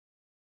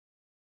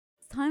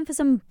time for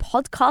some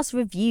podcast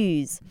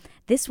reviews.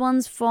 This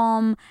one's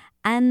from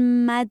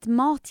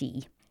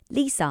Anmadmarty.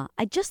 Lisa,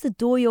 I just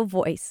adore your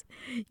voice,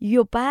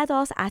 your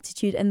badass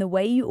attitude, and the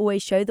way you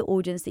always show the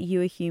audience that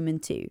you are human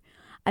too.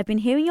 I've been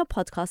hearing your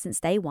podcast since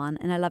day one,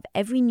 and I love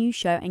every new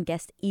show and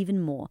guest even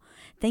more.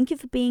 Thank you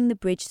for being the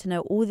bridge to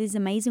know all these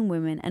amazing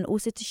women and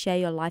also to share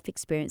your life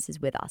experiences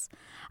with us.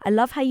 I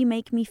love how you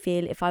make me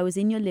feel if I was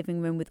in your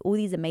living room with all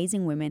these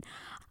amazing women.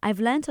 I've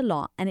learned a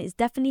lot, and it's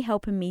definitely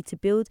helping me to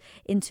build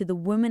into the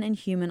woman and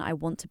human I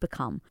want to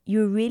become.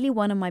 You are really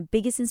one of my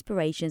biggest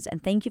inspirations,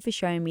 and thank you for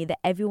showing me that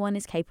everyone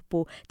is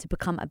capable to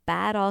become a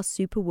badass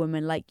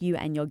superwoman like you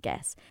and your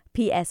guests.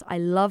 P.S. I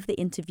love the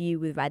interview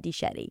with Radhi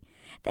Shetty.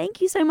 Thank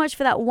you so much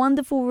for that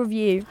wonderful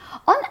review.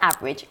 On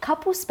average,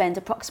 couples spend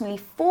approximately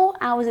 4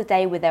 hours a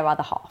day with their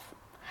other half.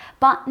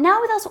 But now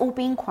with us all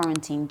being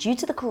quarantined due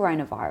to the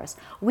coronavirus,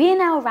 we are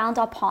now around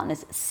our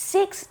partners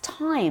 6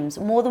 times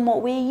more than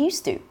what we are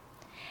used to.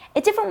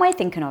 A different way of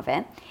thinking of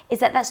it is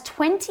that that's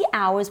 20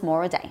 hours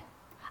more a day,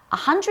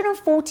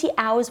 140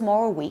 hours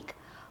more a week,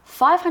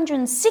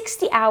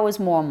 560 hours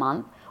more a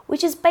month,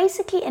 which is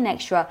basically an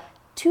extra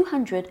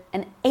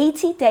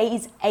 280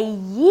 days a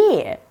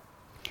year.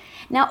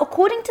 Now,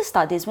 according to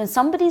studies, when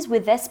somebody's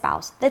with their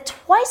spouse, they're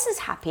twice as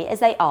happy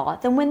as they are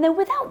than when they're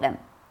without them.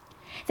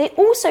 They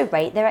also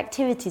rate their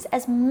activities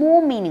as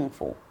more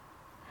meaningful.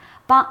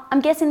 But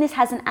I'm guessing this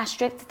has an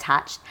asterisk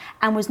attached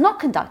and was not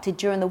conducted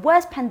during the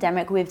worst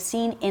pandemic we've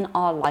seen in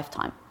our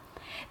lifetime.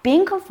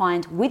 Being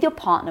confined with your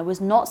partner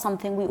was not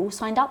something we all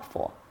signed up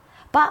for.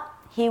 But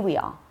here we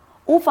are,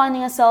 all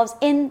finding ourselves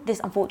in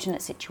this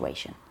unfortunate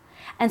situation.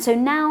 And so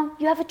now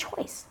you have a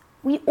choice.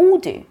 We all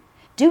do.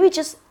 Do we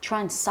just try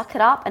and suck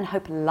it up and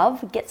hope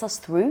love gets us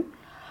through?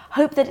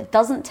 Hope that it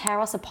doesn't tear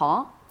us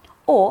apart?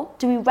 Or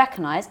do we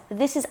recognize that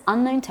this is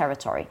unknown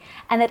territory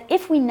and that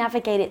if we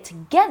navigate it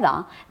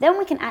together, then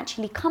we can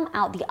actually come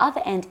out the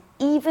other end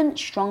even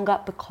stronger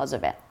because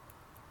of it?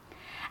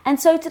 And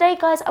so today,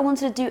 guys, I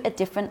wanted to do a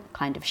different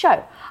kind of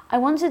show. I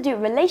wanted to do a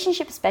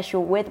relationship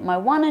special with my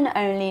one and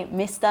only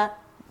Mr.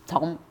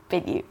 Tom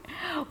Bilyeu.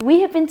 We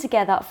have been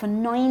together for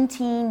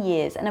 19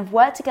 years and have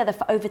worked together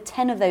for over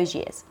 10 of those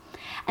years.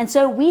 And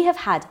so we have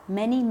had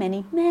many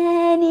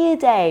a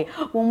day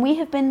when we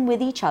have been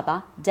with each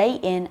other day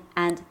in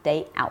and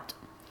day out.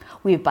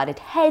 We've butted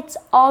heads,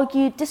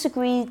 argued,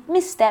 disagreed,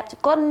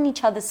 misstepped, gotten in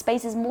each other's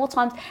spaces more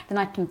times than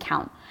I can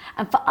count.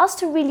 And for us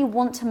to really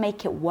want to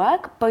make it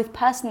work, both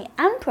personally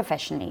and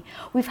professionally,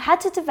 we've had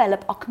to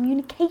develop our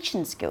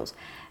communication skills,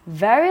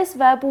 various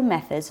verbal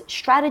methods,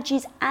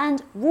 strategies,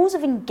 and rules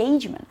of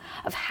engagement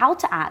of how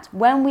to act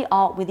when we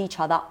are with each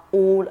other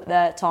all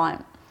the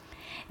time.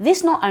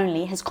 This not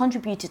only has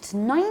contributed to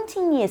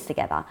 19 years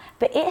together,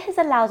 but it has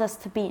allowed us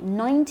to be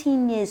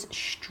 19 years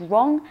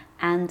strong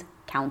and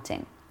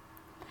counting.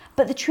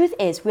 But the truth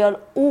is, we are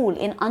all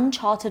in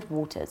uncharted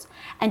waters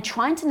and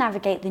trying to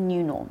navigate the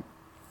new norm.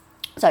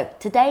 So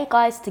today,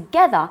 guys,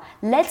 together,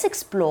 let's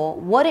explore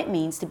what it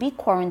means to be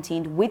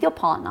quarantined with your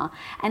partner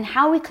and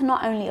how we can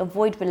not only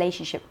avoid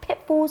relationship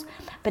pitfalls,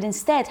 but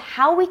instead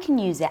how we can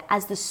use it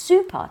as the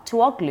super to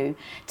our glue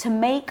to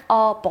make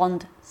our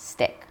bond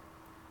stick.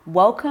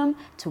 Welcome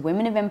to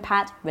Women of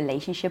Impact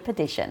Relationship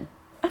Edition.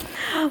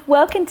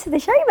 Welcome to the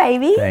show,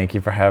 baby. Thank you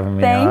for having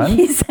me on. Thank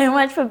you so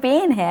much for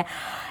being here.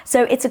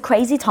 So it's a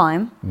crazy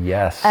time.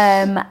 Yes.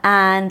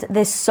 And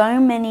there's so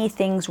many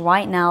things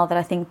right now that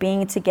I think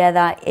being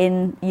together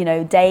in,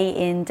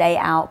 day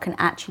out can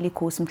actually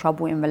cause some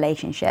trouble in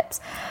relationships.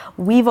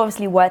 We've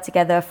obviously worked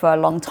together for a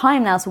long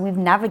time now, so we've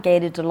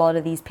navigated a lot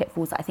of these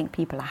pitfalls that I think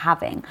people are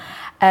having.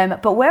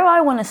 But where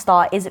I want to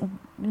start is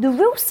the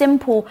real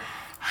simple,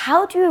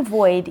 how do you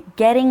avoid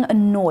getting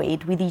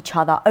annoyed with each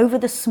other over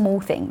the small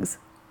things?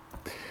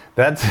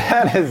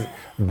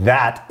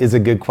 That is a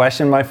good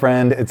question, my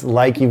friend. It's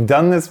like you've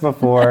done this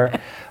before.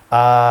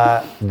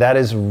 That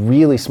is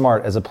really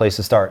smart as a place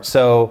to start.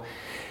 So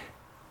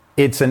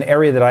it's an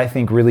area that I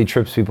think really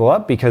trips people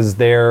up because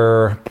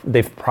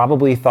they've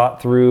probably thought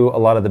through a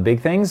lot of the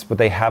big things, but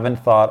they haven't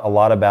thought a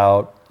lot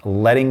about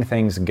letting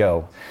things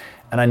go.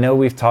 And I know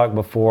we've talked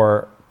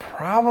before,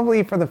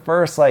 probably for the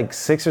first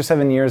 6 or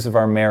 7 years of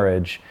our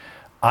marriage,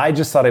 I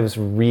just thought I was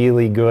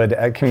really good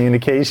at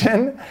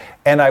communication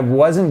and I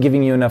wasn't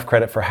giving you enough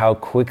credit for how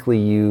quickly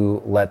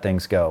you let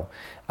things go.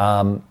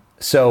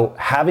 So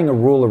having a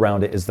rule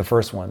around it is the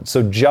first one.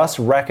 So just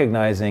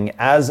recognizing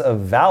as a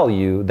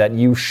value that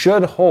you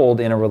should hold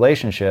in a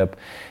relationship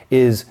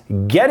is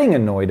getting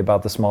annoyed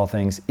about the small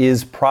things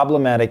is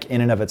problematic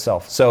in and of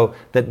itself. So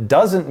that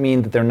doesn't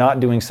mean that they're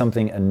not doing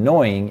something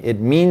annoying. It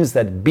means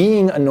that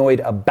being annoyed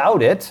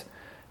about it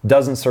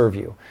doesn't serve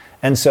you.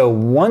 And so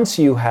once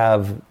you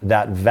have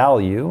that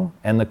value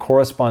and the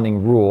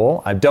corresponding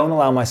rule, I don't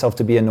allow myself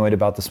to be annoyed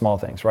about the small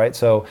things, right?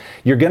 So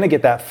you're gonna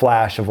get that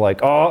flash of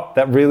oh,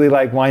 that really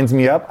winds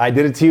me up. I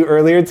did it to you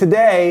earlier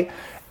today,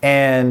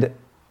 and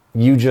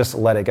you just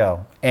let it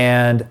go.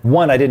 And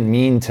I didn't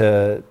mean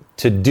to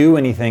do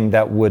anything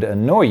that would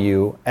annoy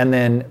you. And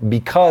then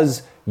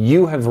because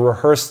you have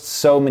rehearsed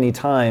so many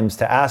times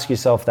to ask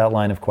yourself that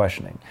line of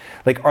questioning.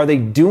 Like, are they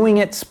doing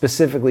it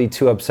specifically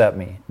to upset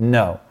me?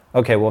 No.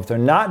 Okay, well, if they're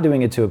not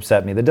doing it to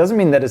upset me, that doesn't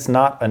mean that it's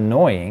not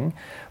annoying,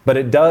 but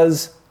it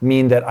does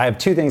mean that I have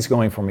two things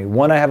going for me.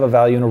 One, I have a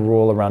value and a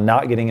rule around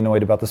not getting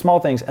annoyed about the small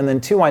things. And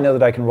then two, I know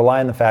that I can rely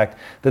on the fact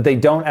that they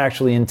don't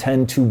actually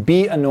intend to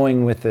be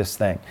annoying with this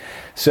thing.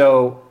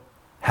 So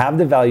have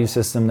the value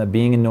system that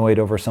being annoyed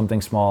over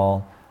something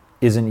small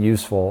isn't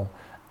useful,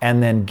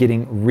 and then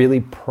getting really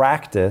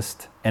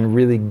practiced and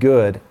really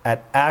good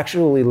at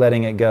actually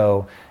letting it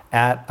go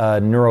at a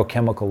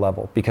neurochemical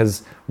level.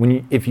 Because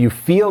if you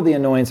feel the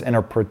annoyance and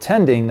are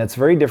pretending, that's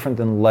very different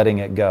than letting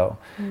it go.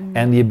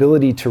 And the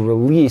ability to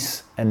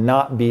release and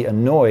not be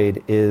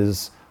annoyed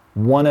is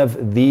one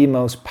of the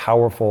most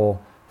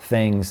powerful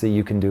things that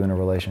you can do in a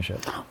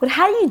relationship. But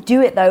how do you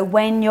do it though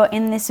when you're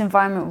in this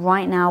environment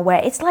right now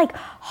where it's like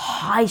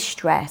high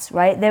stress,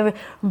 right? There are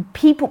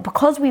people,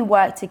 because we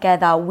work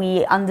together,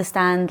 we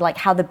understand like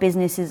how the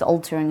business is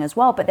altering as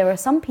well. But there are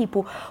some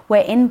people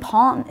where in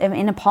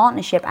a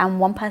partnership and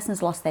one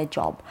person's lost their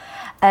job.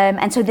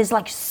 And so there's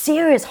like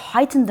serious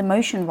heightened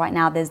emotion right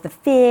now. There's the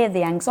fear,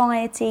 the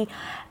anxiety.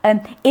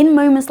 In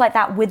moments like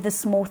that with the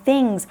small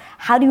things,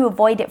 how do you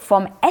avoid it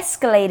from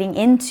escalating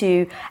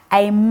into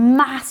a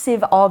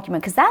massive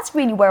argument? Because that's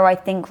really where I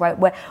think,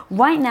 where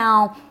right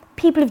now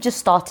people have just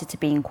started to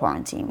be in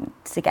quarantine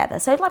together.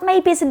 So like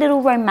maybe it's a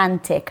little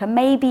romantic and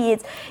maybe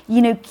it's,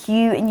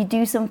 cute and you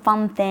do some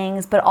fun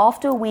things. But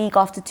after a week,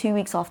 after 2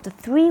 weeks, after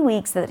 3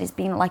 weeks that it's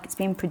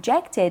been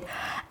projected,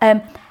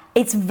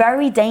 it's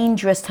very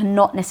dangerous to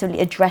not necessarily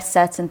address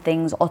certain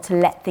things or to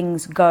let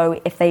things go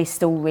if they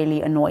still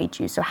really annoyed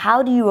you. So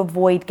how do you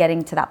avoid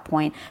getting to that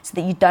point so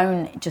that you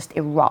don't just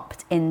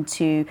erupt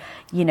into,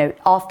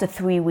 after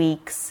 3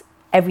 weeks,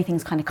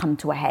 everything's kind of come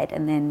to a head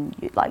and then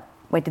you're like,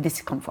 where did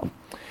this come from?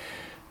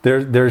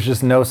 There's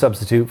just no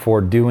substitute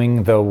for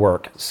doing the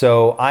work.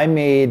 So I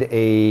made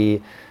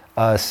a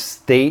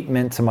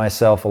statement to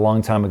myself a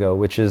long time ago,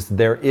 which is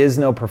there is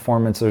no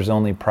performance, there's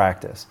only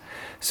practice.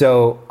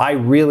 So I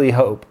really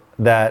hope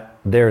that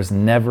there's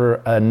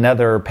never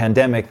another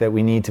pandemic that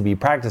we need to be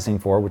practicing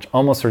for, which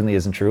almost certainly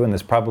isn't true, and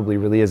this probably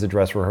really is a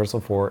dress rehearsal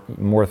for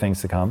more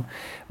things to come.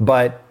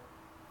 But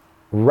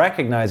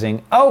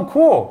recognizing, oh,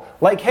 cool,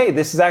 like, hey,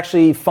 this is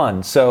actually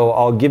fun. So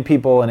I'll give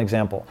people an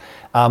example.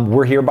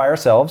 We're here by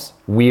ourselves.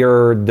 We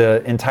are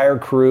the entire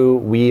crew.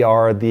 We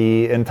are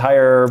the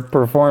entire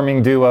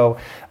performing duo.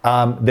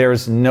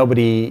 There's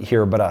nobody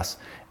here but us.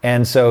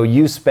 And so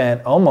you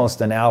spent almost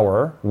an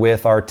hour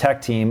with our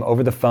tech team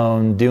over the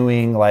phone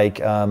doing like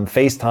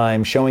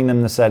FaceTime, showing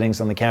them the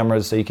settings on the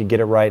cameras so you could get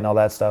it right and all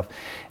that stuff.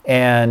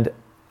 And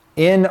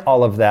in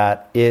all of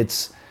that,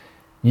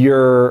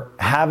 you're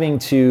having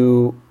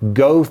to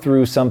go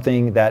through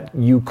something that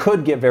you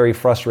could get very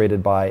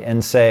frustrated by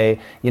and say,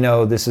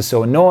 this is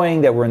so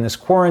annoying that we're in this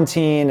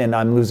quarantine and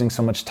I'm losing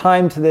so much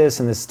time to this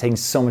and this is taking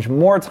so much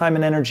more time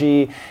and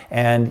energy.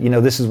 And,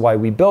 this is why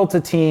we built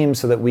a team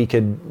so that we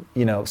could,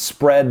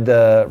 spread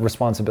the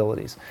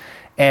responsibilities.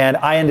 And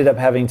I ended up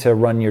having to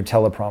run your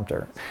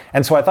teleprompter.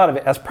 And so I thought of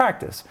it as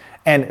practice.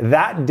 And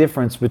that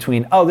difference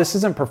between, oh, this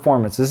isn't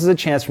performance, this is a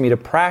chance for me to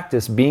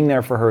practice being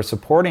there for her,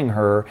 supporting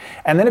her,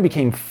 and then it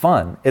became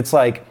fun. It's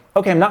like,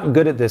 okay, I'm not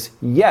good at this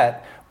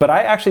yet, but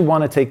I actually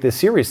want to take this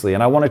seriously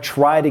and I want to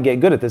try to get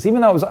good at this,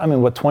 even though it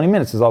was, 20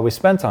 minutes is all we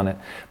spent on it.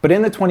 But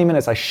in the 20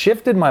 minutes, I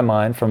shifted my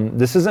mind from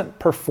this isn't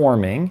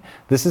performing,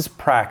 this is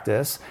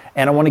practice,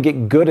 and I want to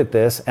get good at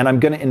this, and I'm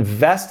going to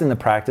invest in the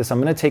practice,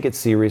 I'm going to take it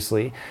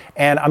seriously,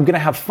 and I'm going to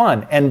have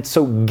fun. And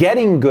so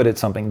getting good at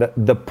something,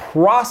 the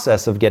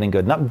process of getting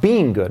good, not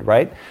being good,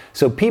 right?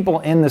 So people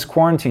in this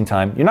quarantine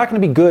time, you're not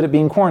going to be good at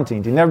being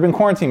quarantined. You've never been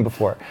quarantined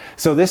before.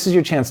 So this is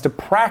your chance to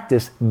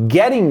practice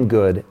getting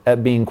good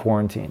at being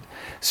quarantined.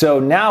 So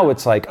now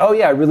it's like, oh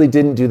yeah, I really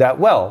didn't do that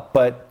well,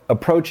 but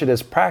approach it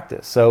as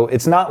practice. So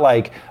it's not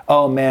like,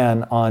 oh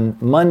man, on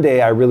Monday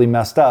I really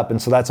messed up,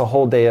 and so that's a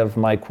whole day of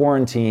my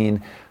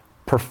quarantine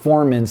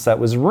performance that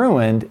was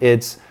ruined.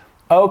 It's,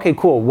 okay,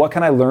 cool, what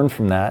can I learn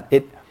from that?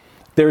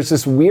 There's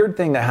this weird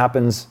thing that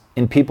happens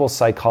in people's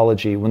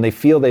psychology when they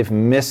feel they've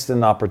missed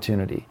an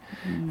opportunity.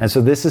 And so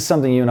this is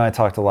something you and I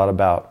talked a lot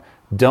about.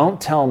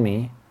 Don't tell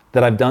me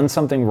that I've done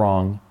something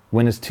wrong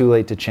when it's too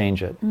late to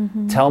change it.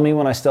 Tell me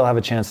when I still have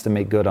a chance to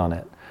make good on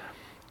it.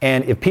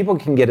 And if people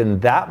can get in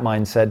that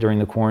mindset during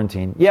the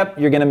quarantine, yep,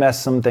 you're gonna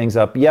mess some things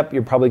up. Yep,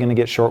 you're probably gonna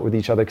get short with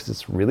each other because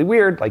it's really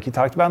weird. Like you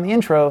talked about in the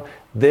intro,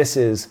 this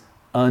is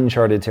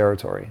uncharted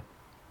territory.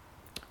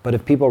 But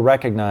if people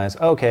recognize,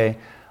 okay,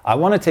 I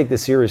wanna take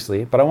this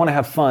seriously, but I wanna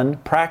have fun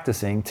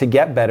practicing to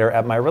get better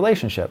at my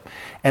relationship.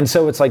 And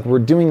so it's like we're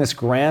doing this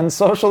grand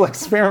social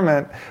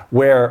experiment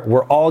where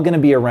we're all gonna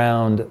be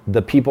around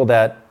the people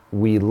that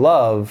we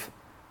love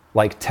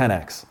like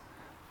 10x.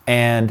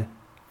 And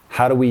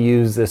how do we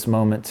use this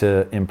moment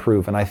to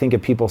improve? And I think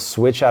if people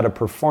switch out of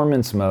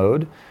performance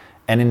mode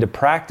and into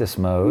practice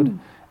mode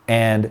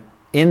and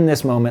in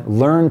this moment,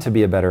 learn to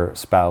be a better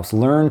spouse,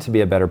 learn to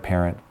be a better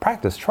parent,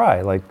 practice,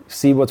 try, like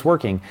see what's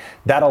working.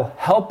 That'll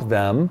help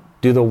them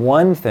do the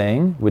one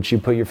thing which you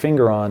put your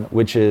finger on,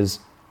 which is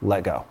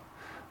let go,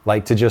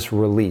 like to just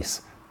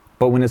release.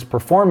 But when it's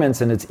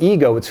performance and it's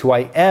ego, it's who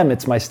I am,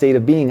 it's my state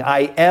of being.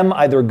 I am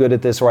either good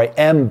at this or I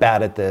am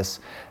bad at this.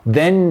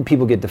 Then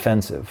people get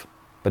defensive.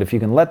 But if you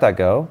can let that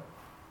go,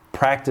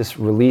 practice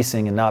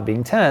releasing and not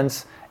being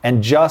tense,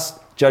 and just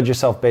judge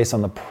yourself based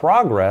on the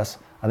progress,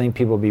 I think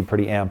people will be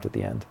pretty amped at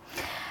the end.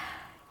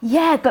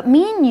 Yeah, but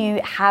me and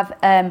you have,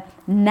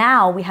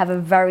 now we have a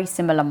very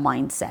similar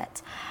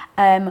mindset.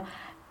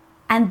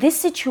 And this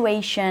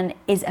situation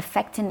is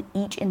affecting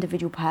each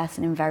individual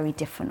person in very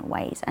different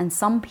ways. And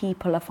some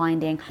people are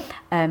finding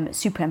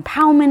super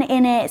empowerment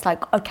in it. It's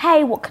like,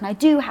 okay, what can I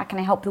do? How can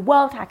I help the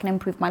world? How can I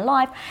improve my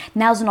life?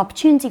 Now's an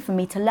opportunity for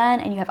me to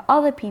learn. And you have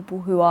other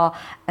people who are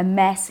a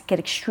mess, get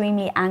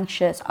extremely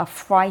anxious, are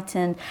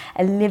frightened,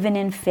 are living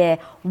in fear.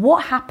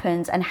 What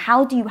happens and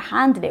how do you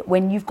handle it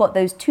when you've got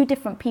those two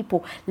different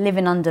people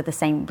living under the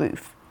same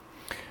roof?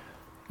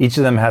 Each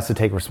of them has to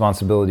take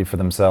responsibility for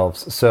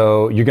themselves.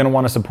 So you're going to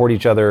want to support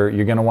each other.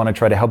 You're going to want to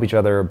try to help each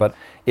other. But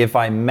if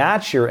I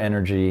match your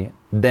energy,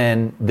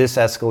 then this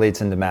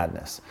escalates into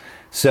madness.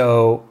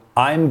 So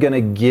I'm going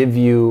to give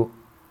you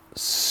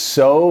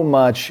so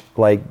much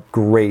like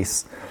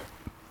grace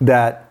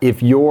that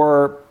if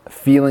you're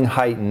feeling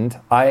heightened,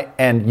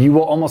 and you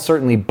will almost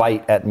certainly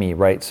bite at me,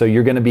 right? So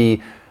you're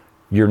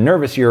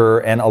nervous,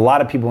 and a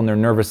lot of people when they're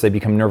nervous, they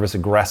become nervous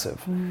aggressive.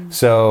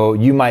 So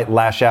you might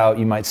lash out,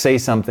 you might say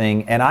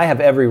something, and I have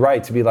every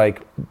right to be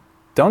like,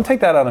 don't take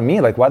that out of me.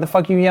 Like, why the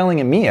fuck are you yelling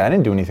at me? I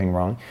didn't do anything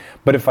wrong.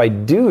 But if I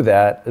do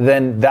that,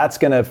 then that's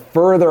gonna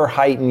further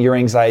heighten your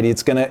anxiety.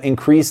 It's gonna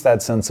increase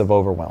that sense of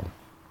overwhelm.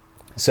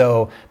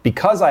 So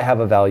because I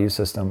have a value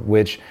system,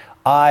 which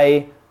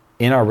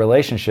in our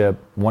relationship,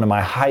 one of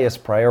my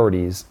highest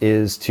priorities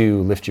is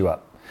to lift you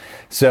up.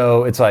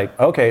 So it's like,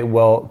 okay,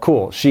 well,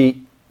 cool.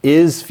 She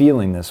is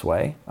feeling this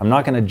way. I'm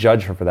not going to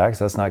judge her for that because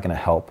that's not going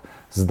to help.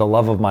 This is the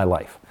love of my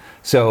life.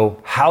 So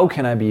how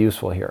can I be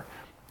useful here?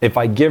 If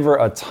I give her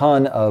a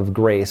ton of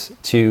grace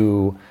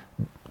to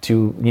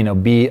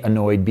be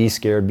annoyed, be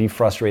scared, be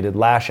frustrated,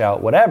 lash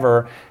out,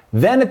 whatever,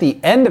 then at the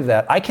end of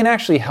that, I can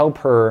actually help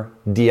her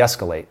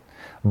de-escalate.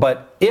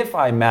 But if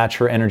I match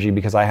her energy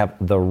because I have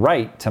the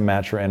right to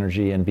match her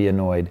energy and be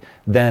annoyed,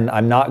 then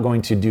I'm not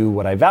going to do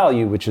what I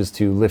value, which is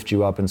to lift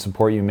you up and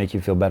support you and make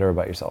you feel better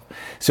about yourself.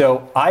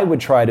 So I would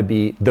try to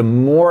be, the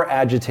more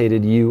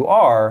agitated you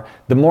are,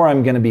 the more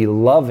I'm going to be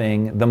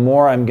loving, the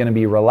more I'm going to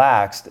be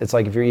relaxed. It's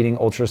like if you're eating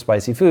ultra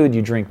spicy food,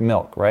 you drink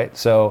milk, right?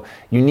 So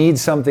you need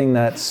something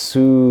that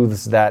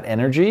soothes that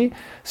energy.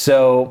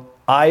 So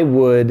I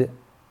would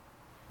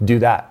do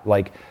that.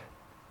 Like,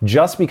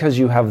 just because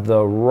you have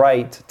the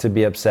right to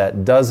be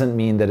upset doesn't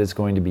mean that it's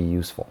going to be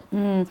useful.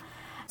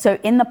 So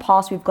in the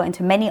past, we've got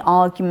into many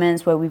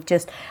arguments where we've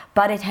just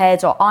butted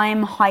heads, or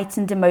I'm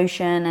heightened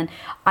emotion and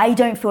I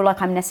don't feel like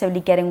I'm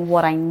necessarily getting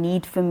what I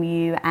need from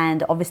you.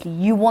 And obviously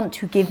you want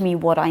to give me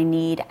what I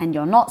need and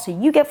you're not. So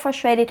you get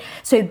frustrated.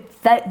 So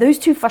those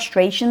two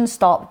frustrations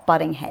start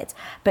butting heads.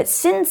 But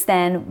since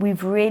then,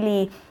 we've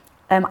really,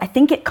 I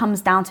think it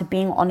comes down to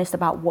being honest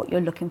about what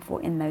you're looking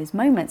for in those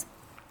moments.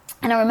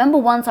 And I remember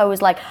once I was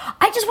like,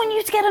 I just want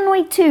you to get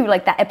annoyed too.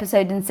 Like that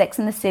episode in Sex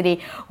and the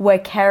City where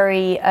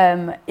Carrie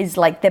is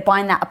like, they're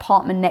buying that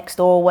apartment next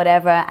door or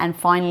whatever. And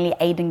finally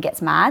Aiden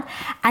gets mad.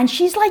 And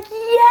she's like,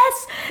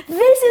 yes,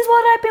 this is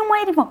what I've been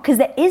waiting for. Because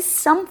there is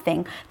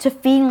something to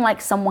feeling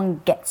like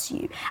someone gets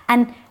you.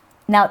 And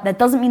now, that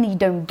doesn't mean that you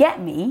don't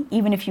get me,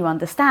 even if you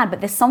understand, but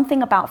there's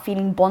something about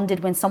feeling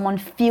bonded when someone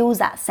feels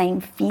that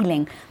same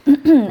feeling.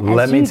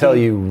 Let me tell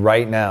you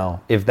right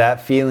now, if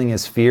that feeling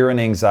is fear and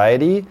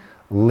anxiety,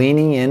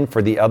 leaning in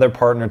for the other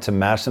partner to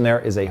match them there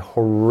is a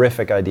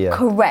horrific idea.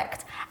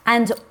 Correct.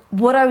 And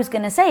what I was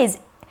going to say is,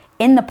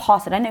 in the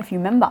past, I don't know if you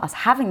remember us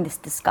having this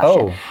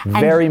discussion. Oh,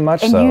 very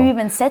much so. And you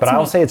even said to me... But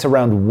I'll say it's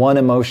around one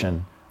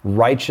emotion,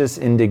 righteous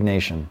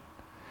indignation.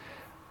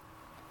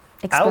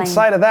 Explain.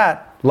 Outside of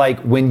that,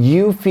 like when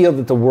you feel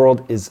that the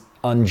world is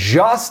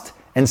unjust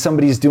and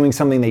somebody's doing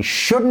something they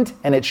shouldn't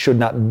and it should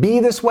not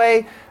be this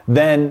way,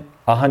 then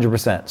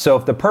 100%. So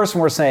if the person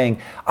were saying,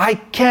 I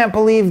can't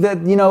believe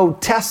that,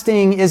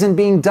 testing isn't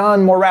being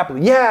done more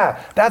rapidly.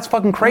 Yeah, that's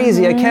fucking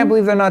crazy. I can't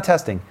believe they're not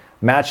testing.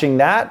 Matching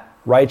that,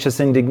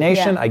 righteous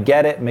indignation, I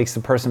get it, makes the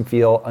person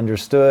feel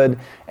understood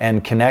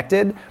and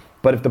connected.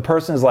 But if the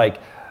person is like,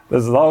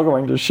 this is all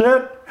going to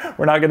shit,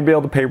 we're not going to be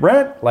able to pay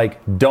rent, like,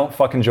 don't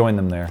fucking join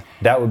them there.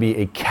 That would be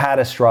a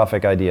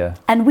catastrophic idea.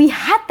 And we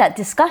had that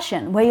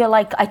discussion where you're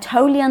like, I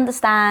totally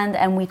understand,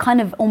 and we kind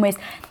of almost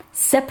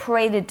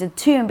separated the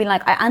two and been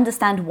like, I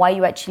understand why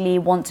you actually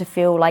want to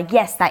feel like,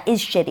 yes, that is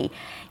shitty.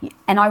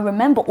 And I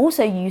remember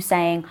also you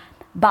saying,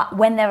 but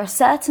when there are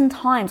certain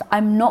times,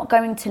 I'm not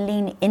going to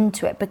lean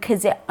into it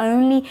because it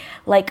only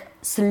like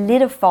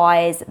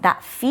solidifies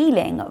that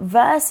feeling,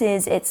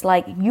 versus it's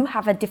like you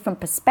have a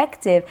different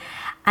perspective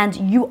and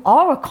you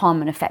are a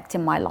calming effect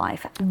in my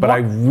life. But I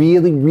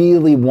really,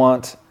 really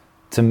want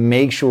to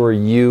make sure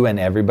you and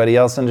everybody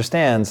else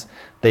understands,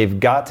 they've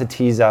got to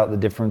tease out the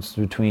difference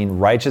between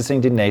righteous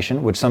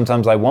indignation, which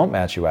sometimes I won't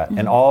match you at.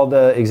 And all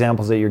the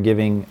examples that you're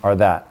giving are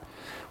that.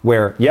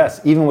 Where,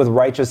 yes, even with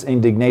righteous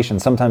indignation,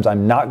 sometimes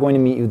I'm not going to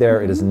meet you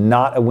there. It is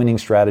not a winning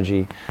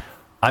strategy.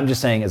 I'm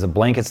just saying, as a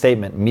blanket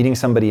statement, meeting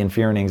somebody in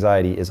fear and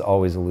anxiety is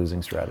always a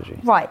losing strategy.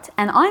 Right.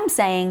 And I'm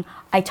saying,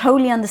 I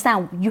totally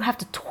understand. You have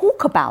to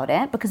talk about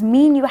it because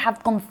me and you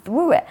have gone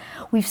through it.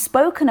 We've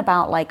spoken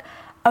about like,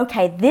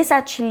 okay, this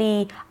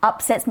actually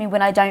upsets me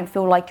when I don't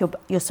feel like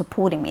you're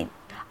supporting me.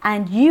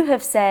 And you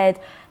have said,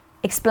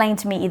 explain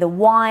to me either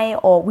why,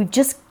 or we've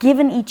just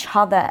given each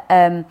other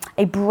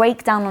a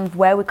breakdown of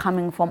where we're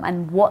coming from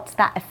and what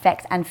that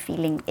effect and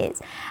feeling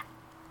is.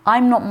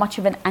 I'm not much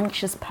of an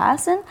anxious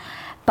person,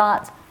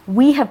 but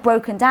we have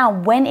broken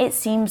down when it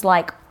seems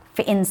like,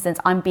 for instance,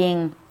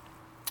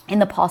 in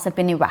the past I've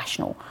been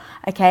irrational,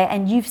 okay?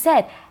 And you've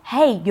said,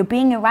 hey, you're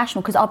being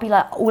irrational, because I'll be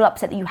like all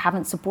upset that you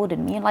haven't supported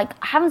me. And like,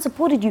 I haven't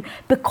supported you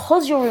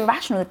because you're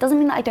irrational. It doesn't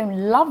mean that I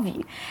don't love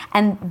you.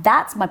 And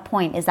that's my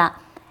point, is that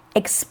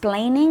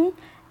explaining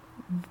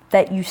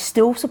that you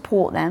still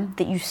support them,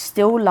 that you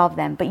still love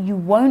them, but you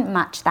won't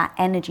match that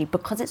energy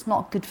because it's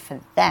not good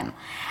for them.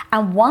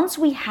 And once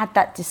we had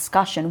that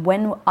discussion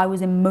when I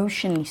was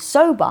emotionally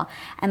sober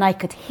and I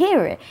could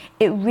hear it,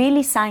 it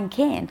really sank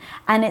in.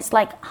 And it's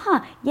like,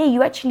 yeah,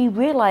 you actually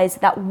realize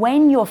that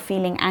when you're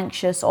feeling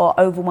anxious or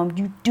overwhelmed,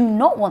 you do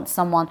not want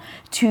someone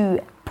to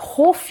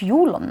pour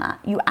fuel on that.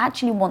 You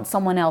actually want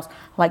someone else,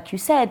 like you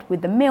said,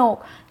 with the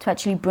milk, to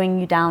actually bring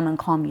you down and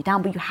calm you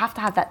down. But you have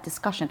to have that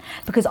discussion,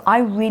 because I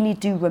really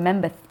do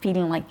remember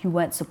feeling like you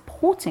weren't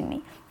supporting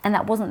me, and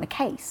that wasn't the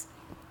case.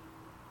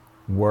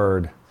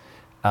 Word.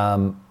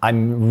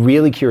 I'm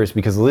really curious,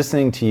 because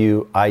listening to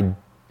you,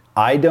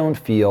 I don't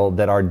feel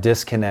that our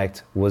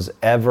disconnect was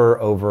ever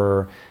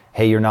over,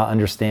 hey, you're not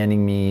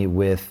understanding me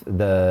with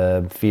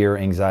the fear,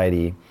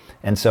 anxiety.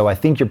 And so I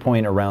think your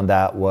point around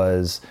that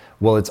was,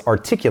 well, it's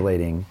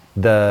articulating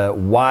the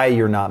why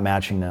you're not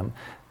matching them.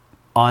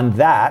 On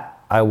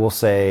that, I will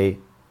say,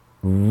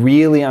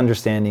 really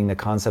understanding the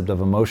concept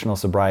of emotional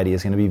sobriety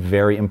is going to be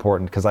very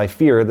important, because I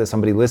fear that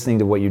somebody listening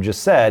to what you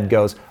just said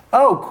goes,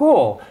 oh,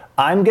 cool,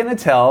 I'm going to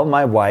tell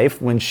my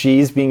wife when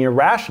she's being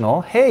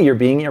irrational, hey, you're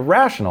being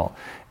irrational.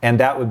 And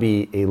that would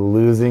be a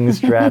losing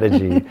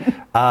strategy.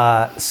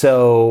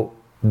 So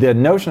the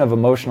notion of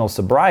emotional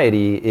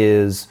sobriety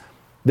is,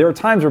 there are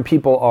times where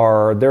people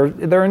are,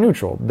 they're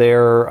neutral.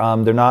 They're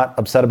not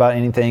upset about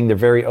anything. They're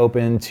very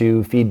open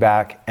to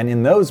feedback. And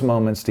in those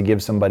moments, to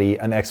give somebody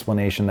an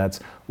explanation that's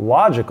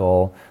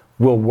logical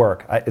will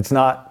work. It's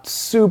not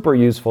super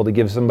useful to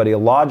give somebody a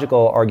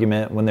logical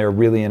argument when they're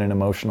really in an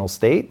emotional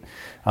state.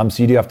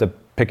 So you do have to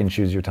pick and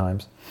choose your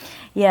times.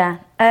 Yeah.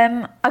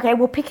 Okay,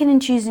 well, picking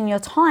and choosing your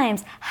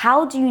times,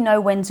 how do you know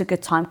when's a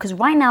good time? Because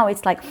right now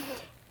it's like,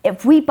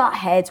 if we butt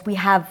heads, we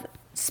have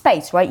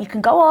space, right? You can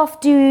go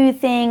off, do your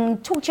thing,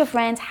 talk to your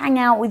friends, hang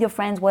out with your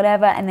friends,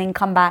 whatever, and then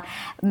come back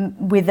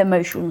with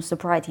emotional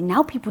sobriety.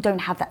 Now people don't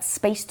have that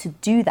space to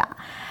do that.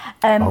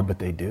 Oh, but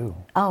they do.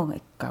 Oh,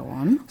 go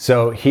on.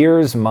 So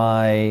here's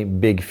my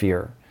big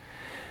fear.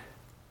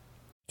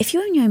 If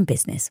you own your own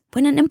business,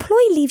 when an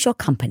employee leaves your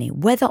company,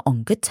 whether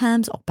on good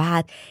terms or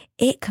bad,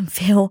 it can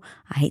feel,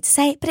 I hate to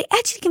say it, but it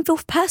actually can feel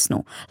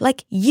personal,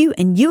 like you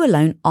and you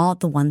alone are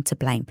the one to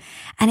blame.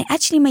 And it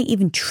actually may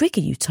even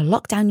trigger you to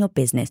lock down your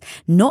business,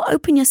 not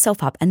open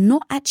yourself up, and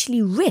not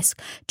actually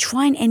risk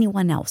trying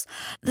anyone else.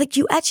 Like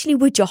you actually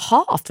would your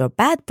heart after a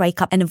bad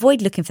breakup and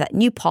avoid looking for that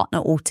new partner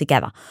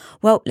altogether.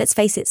 Well, let's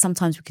face it,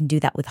 sometimes we can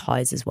do that with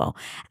highs as well.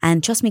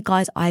 And trust me,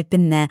 guys, I've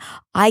been there.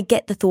 I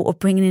get the thought of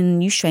bringing in a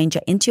new stranger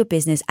into your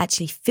business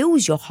actually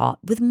fills your heart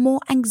with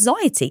more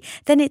anxiety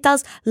than it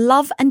does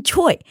love and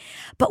joy.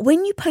 But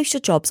when you post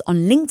your jobs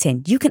on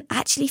LinkedIn, you can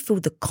actually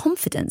feel the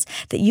confidence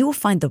that you will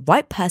find the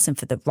right person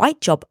for the right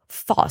job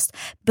fast,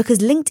 because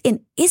LinkedIn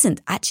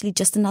isn't actually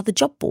just another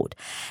job board.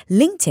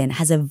 LinkedIn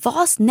has a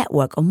vast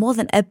network of more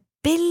than a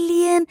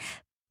billion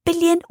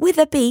with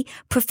a B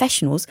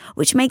professionals,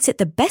 which makes it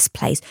the best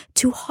place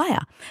to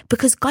hire,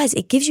 because guys,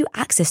 it gives you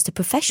access to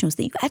professionals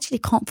that you actually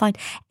can't find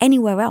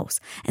anywhere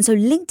else. And so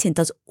LinkedIn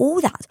does all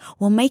that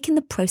while making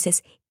the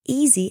process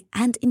easy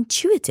and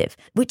intuitive,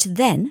 which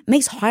then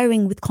makes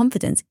hiring with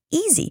confidence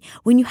easy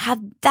when you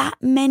have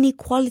that many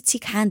quality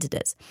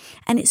candidates.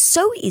 And it's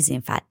so easy,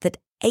 in fact, that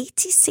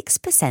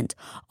 86%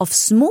 of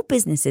small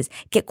businesses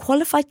get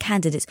qualified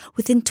candidates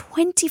within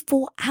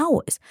 24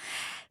 hours.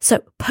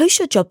 So post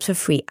your jobs for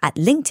free at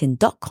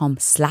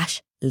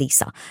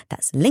linkedin.com/Lisa.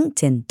 That's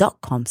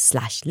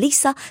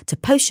linkedin.com/Lisa to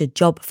post your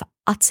job for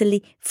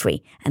utterly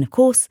free. And of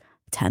course,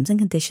 terms and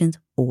conditions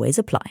always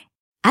apply.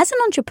 As an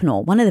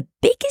entrepreneur, one of the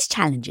biggest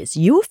challenges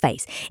you will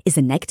face is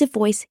the negative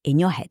voice in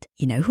your head.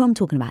 You know who I'm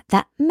talking about.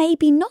 That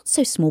maybe not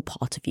so small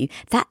part of you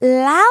that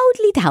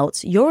loudly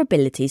doubts your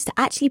abilities to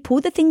actually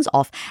pull the things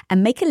off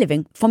and make a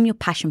living from your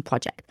passion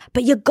project.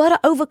 But you gotta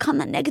overcome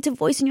that negative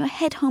voice in your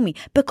head, homie,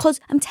 because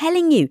I'm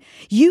telling you,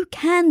 you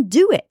can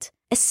do it.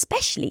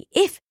 especially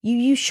if you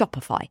use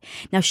Shopify.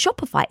 Now,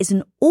 Shopify is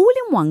an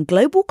all-in-one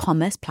global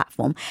commerce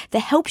platform that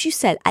helps you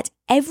sell at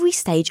every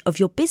stage of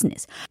your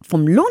business.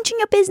 From launching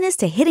your business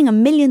to hitting $1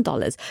 million,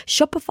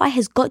 Shopify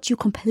has got you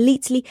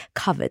completely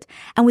covered.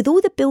 And with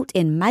all the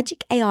built-in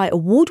Magic AI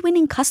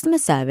award-winning customer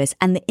service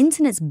and the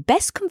internet's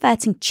best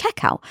converting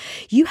checkout,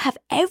 you have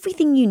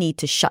everything you need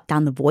to shut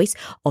down the voice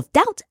of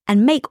doubt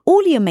and make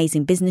all your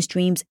amazing business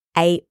dreams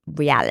a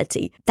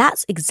reality.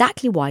 That's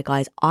exactly why,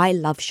 guys, I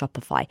love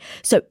Shopify.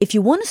 So if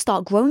you want to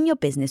start growing your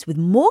business with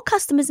more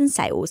customers and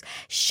sales,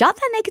 shut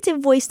that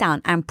negative voice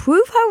down and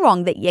prove her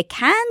wrong that you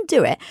can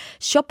do it,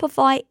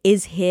 Shopify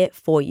is here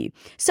for you.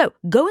 So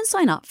go and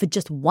sign up for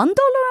just $1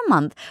 a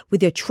month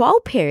with your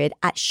trial period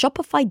at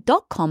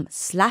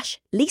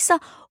shopify.com/Lisa,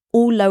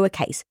 all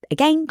lowercase.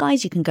 Again,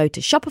 guys, you can go to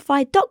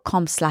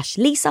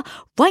shopify.com/Lisa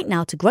right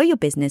now to grow your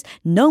business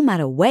no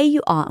matter where you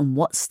are and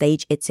what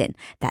stage it's in.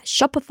 That's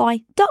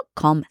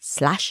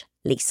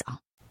shopify.com/Lisa.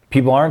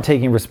 People aren't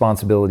taking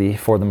responsibility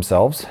for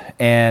themselves.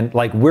 And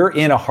like, we're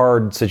in a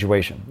hard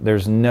situation.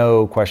 There's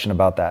no question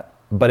about that.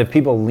 But if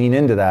people lean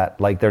into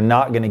that, like, they're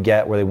not going to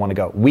get where they want to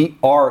go. We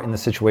are in the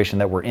situation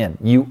that we're in.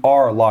 You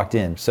are locked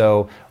in.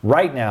 So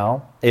right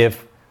now,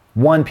 if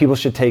one, people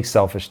should take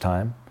selfish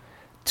time.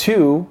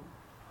 Two,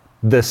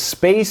 the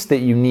space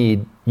that you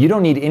need, you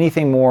don't need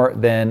anything more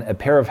than a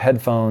pair of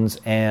headphones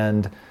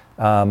and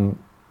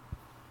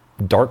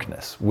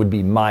darkness would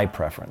be my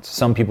preference.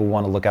 Some people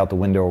want to look out the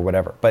window or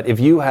whatever. But if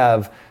you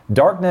have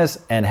darkness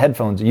and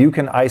headphones, you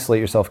can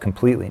isolate yourself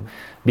completely,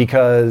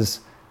 because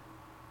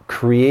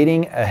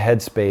creating a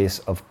headspace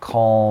of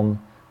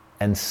calm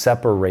and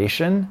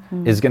separation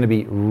is going to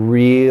be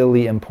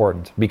really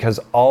important, because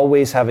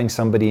always having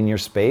somebody in your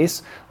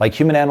space, like,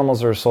 human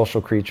animals are a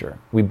social creature.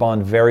 We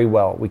bond very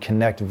well, we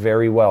connect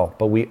very well,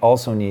 but we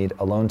also need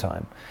alone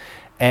time.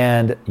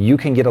 And you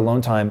can get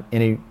alone time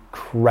in a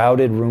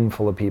crowded room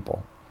full of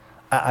people.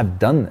 I've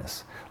done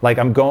this. Like,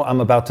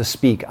 I'm about to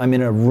speak, I'm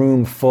in a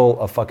room full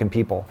of fucking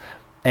people,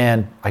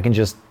 and I can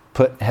just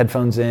put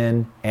headphones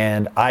in,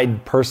 and I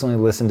personally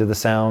listen to the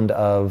sound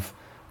of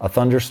a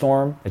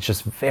thunderstorm. It's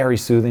just very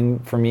soothing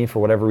for me for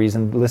whatever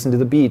reason. Listen to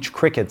the beach,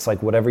 crickets,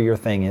 like whatever your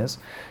thing is.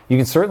 You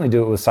can certainly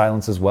do it with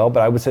silence as well,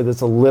 but I would say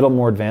that's a little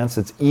more advanced.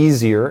 It's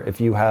easier if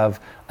you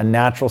have a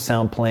natural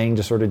sound playing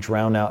to sort of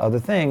drown out other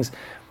things.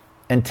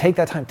 And take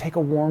that time, take a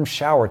warm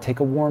shower, take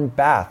a warm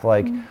bath,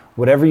 like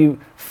whatever you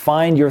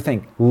find your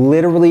thing.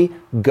 Literally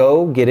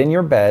go get in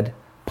your bed,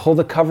 pull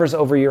the covers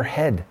over your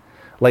head.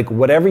 Like,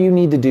 whatever you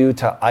need to do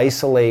to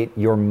isolate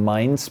your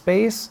mind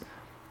space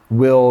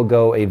will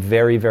go a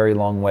very, very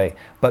long way.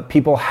 But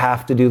people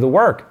have to do the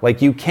work.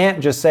 Like, you can't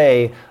just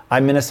say,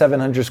 I'm in a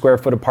 700 square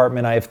foot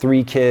apartment, I have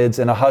 3 kids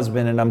and a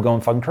husband, and I'm going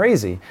fucking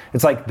crazy.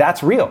 It's like,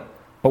 that's real.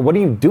 But what are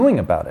you doing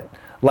about it?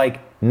 Like,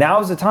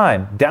 now's the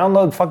time.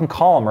 Download fucking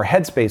Calm or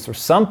Headspace or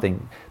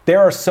something. There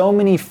are so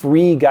many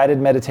free guided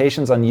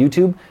meditations on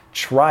YouTube.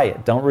 Try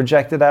it. Don't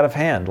reject it out of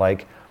hand.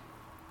 Like,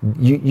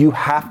 you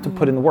have to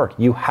put in the work.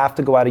 You have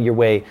to go out of your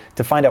way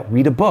to find out.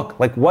 Read a book.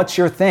 Like, what's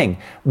your thing?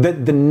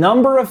 The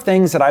number of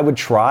things that I would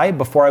try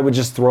before I would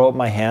just throw up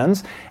my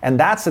hands. And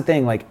that's the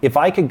thing. Like, if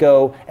I could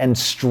go and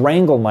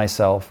strangle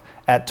myself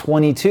at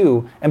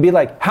 22 and be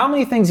like, how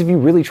many things have you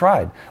really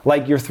tried?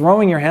 Like, you're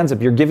throwing your hands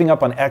up. You're giving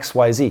up on X,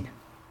 Y, Z.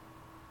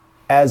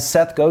 As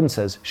Seth Godin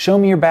says, show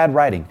me your bad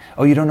writing.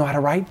 Oh, you don't know how to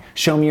write?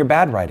 Show me your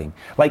bad writing.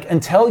 Like,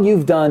 until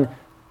you've done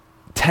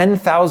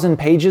 10,000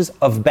 pages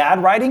of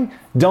bad writing,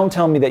 don't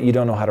tell me that you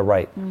don't know how to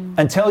write.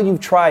 Until you've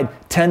tried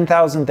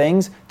 10,000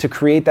 things to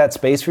create that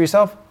space for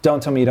yourself,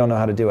 don't tell me you don't know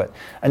how to do it.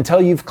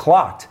 Until you've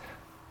clocked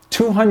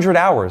 200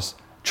 hours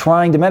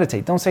trying to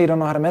meditate, don't say you don't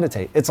know how to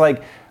meditate. It's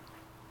like,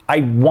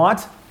 I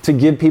want to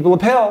give people a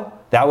pill.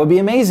 That would be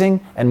amazing,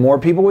 and more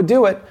people would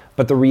do it.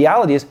 But the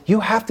reality is,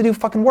 you have to do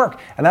fucking work.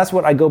 And that's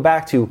what I go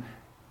back to.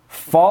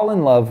 Fall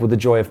in love with the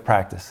joy of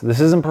practice. This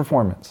isn't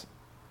performance.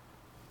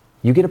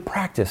 You get to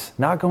practice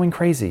not going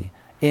crazy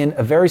in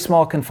a very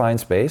small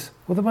confined space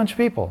with a bunch of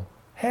people.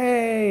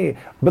 Hey,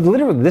 but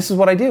literally, this is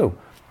what I do.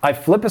 I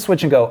flip a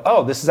switch and go,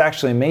 oh, this is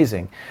actually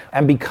amazing.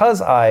 And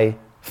because I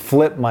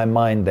flip my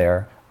mind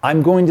there,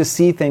 I'm going to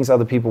see things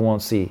other people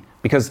won't see,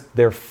 because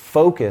they're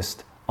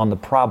focused on the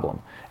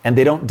problem. And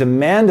they don't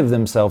demand of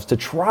themselves to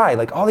try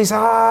like all these,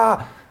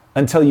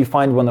 until you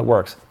find one that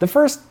works. The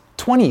first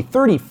 20,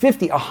 30,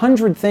 50,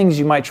 100 things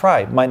you might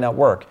try might not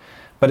work.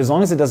 But as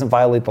long as it doesn't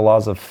violate the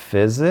laws of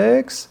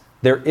physics,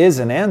 there is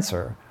an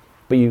answer.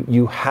 But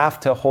you have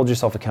to hold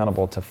yourself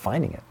accountable to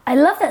finding it. I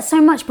love that so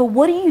much, but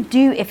what do you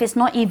do if it's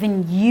not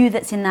even you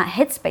that's in that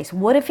headspace?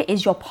 What if it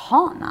is your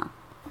partner?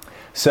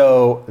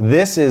 So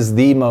this is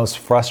the most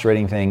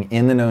frustrating thing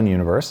in the known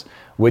universe,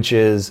 which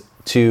is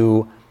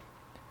to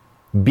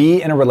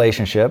be in a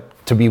relationship,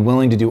 to be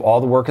willing to do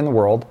all the work in the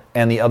world,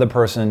 and the other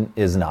person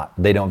is not.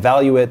 They don't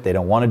value it, they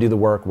don't want to do the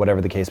work,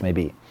 whatever the case may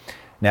be.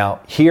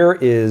 Now, here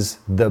is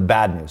the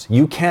bad news.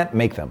 You can't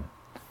make them,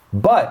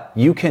 but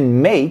you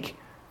can make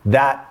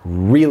that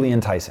really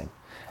enticing.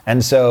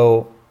 And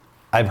so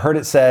I've heard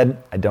it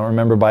said, I don't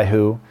remember by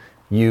who,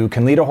 you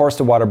can lead a horse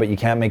to water, but you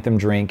can't make them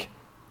drink.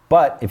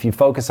 But if you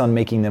focus on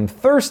making them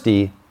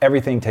thirsty,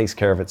 everything takes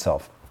care of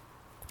itself.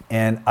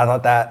 And I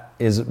thought that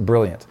is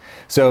brilliant.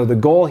 So the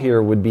goal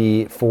here would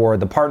be for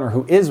the partner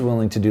who is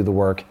willing to do the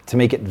work to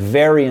make it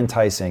very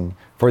enticing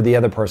for the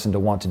other person to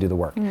want to do the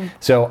work.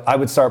 So I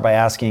would start by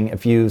asking a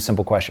few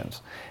simple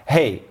questions.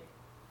 Hey,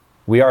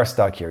 we are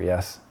stuck here,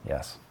 yes?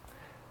 Yes.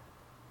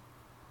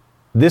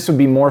 This would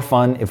be more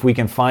fun if we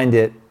can find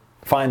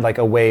like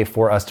a way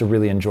for us to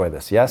really enjoy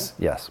this, yes?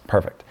 Yes,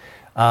 perfect.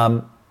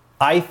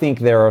 I think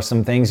there are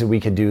some things that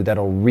we could do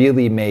that'll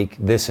really make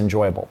this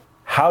enjoyable.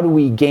 How do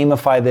we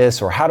gamify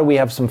this, or how do we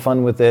have some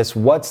fun with this?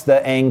 What's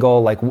the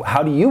angle? Like,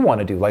 how do you want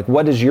to do? Like,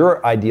 what does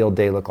your ideal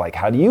day look like?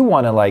 How do you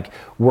want to like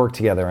work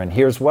together? And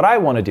here's what I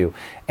want to do.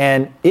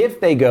 And if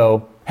they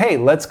go, hey,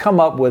 let's come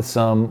up with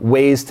some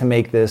ways to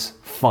make this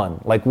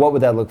fun. Like, what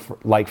would that look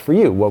like for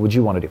you? What would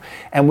you want to do?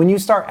 And when you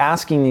start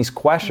asking these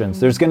questions,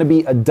 there's going to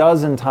be a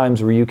dozen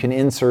times where you can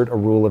insert a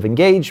rule of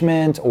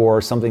engagement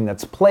or something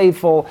that's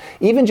playful,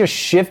 even just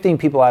shifting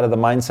people out of the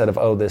mindset of,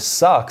 oh, this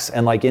sucks,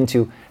 and like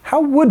into,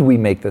 how would we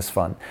make this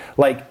fun?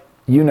 Like,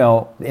 you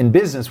know, in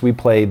business, we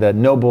play the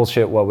no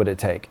bullshit, what would it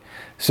take?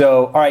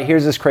 So, all right,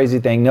 here's this crazy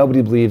thing.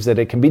 Nobody believes that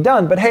it can be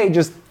done, but hey,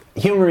 just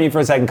humor me for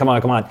a second. Come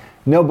on.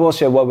 No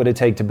bullshit. What would it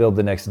take to build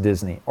the next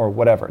Disney or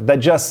whatever? That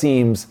just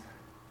seems,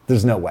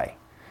 there's no way.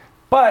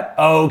 But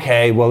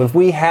okay, well, if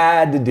we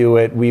had to do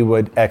it, we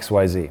would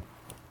XYZ.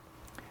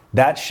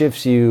 That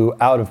shifts you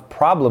out of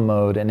problem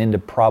mode and into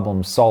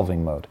problem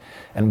solving mode.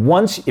 And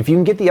if you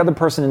can get the other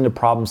person into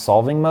problem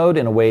solving mode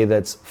in a way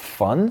that's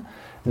fun,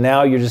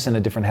 now you're just in a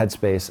different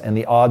headspace, and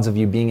the odds of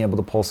you being able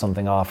to pull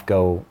something off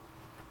go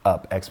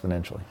up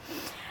exponentially.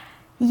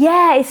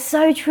 Yeah, it's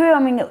so true. I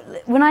mean,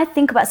 when I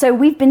think about, so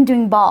we've been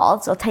doing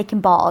baths or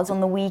taking baths on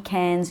the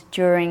weekends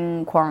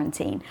during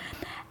quarantine.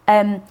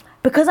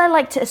 Because I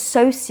like to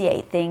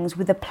associate things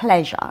with a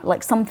pleasure,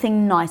 like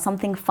something nice,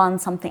 something fun,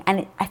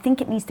 and I think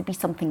it needs to be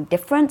something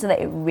different so that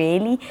it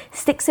really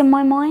sticks in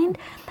my mind.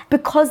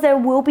 Because there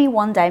will be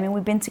one day, I mean,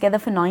 we've been together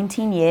for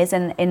 19 years,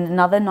 and in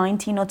another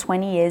 19 or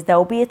 20 years,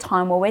 there'll be a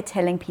time where we're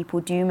telling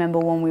people, do you remember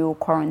when we were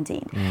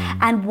quarantined?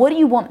 And what do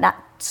you want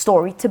that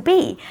story to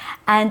be?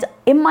 And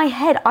in my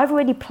head, I've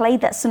already played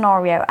that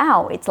scenario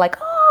out. It's like,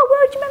 oh,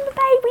 well, do you remember,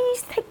 babe, we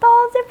used to take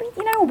baths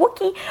a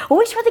Wookiee,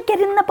 always try to get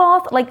in the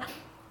bath, like,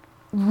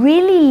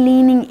 really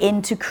leaning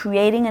into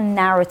creating a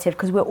narrative,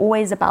 because we're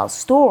always about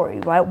story,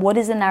 right? What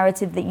is a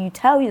narrative that you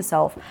tell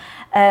yourself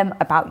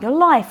about your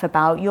life,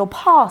 about your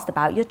past,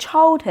 about your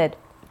childhood?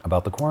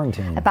 About the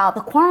quarantine. About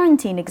the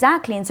quarantine,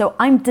 exactly. And so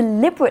I'm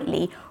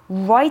deliberately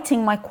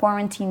writing my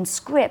quarantine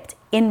script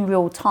in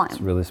real time.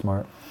 It's really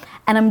smart.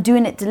 And I'm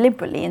doing it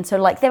deliberately. And so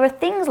like there are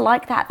things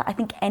like that I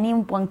think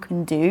anyone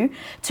can do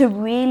to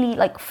really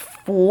like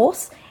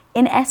force,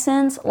 in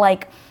essence,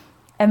 like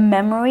a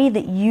memory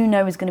that you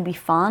know is going to be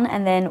fun.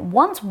 And then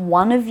once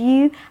one of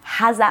you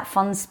has that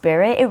fun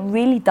spirit, it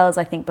really does,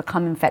 I think,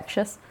 become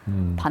infectious.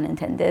 Pun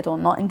intended or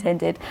not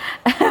intended.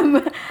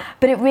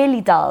 But it really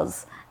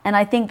does. And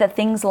I think that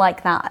things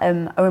like that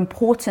are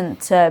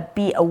important to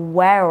be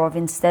aware of,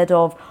 instead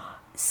of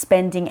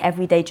spending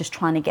every day just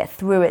trying to get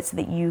through it so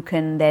that you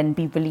can then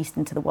be released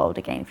into the world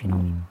again, if you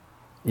know.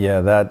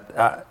 Yeah,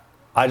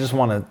 I just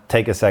want to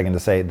take a second to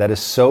say that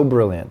is so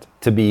brilliant,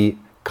 to be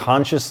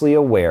consciously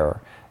aware.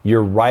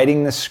 You're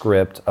writing the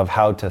script of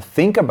how to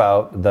think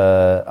about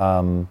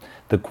the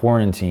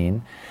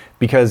quarantine,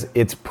 because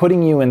it's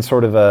putting you in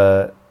sort of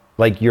a,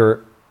 like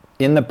you're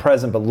in the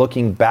present, but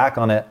looking back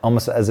on it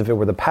almost as if it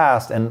were the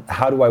past. And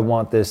how do I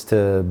want this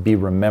to be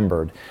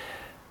remembered?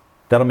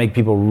 That'll make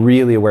people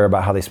really aware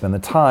about how they spend the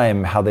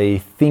time, how they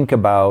think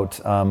about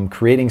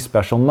creating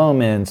special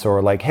moments,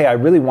 or like, hey, I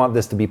really want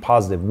this to be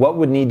positive. What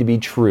would need to be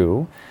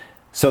true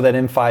so that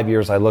in 5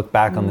 years I look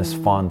back on this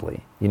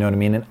fondly? You know what I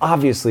mean? And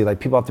obviously, like,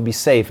 people have to be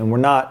safe, and we're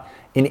not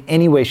in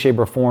any way, shape,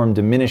 or form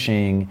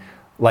diminishing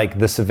like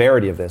the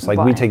severity of this. Like,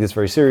 we take this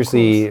very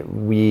seriously.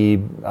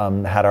 We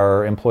had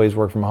our employees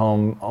work from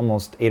home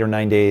almost 8 or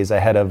 9 days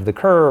ahead of the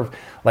curve.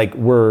 Like,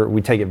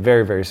 we take it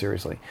very, very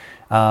seriously.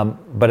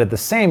 But at the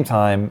same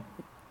time,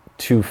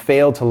 to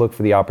fail to look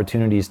for the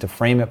opportunities to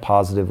frame it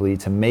positively,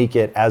 to make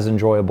it as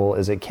enjoyable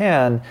as it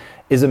can,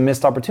 is a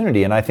missed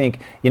opportunity. And I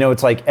think,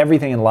 it's like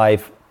everything in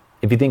life,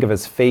 if you think of it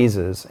as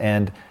phases,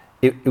 and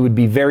it would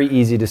be very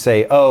easy to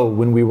say, oh,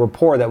 when we were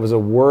poor, that was a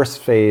worse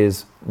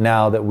phase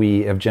now that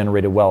we have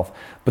generated wealth.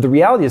 But the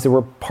reality is there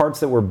were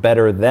parts that were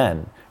better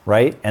then,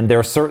 right? And there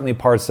are certainly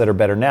parts that are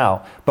better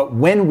now. But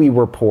when we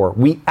were poor,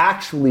 we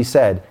actually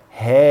said,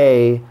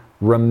 hey,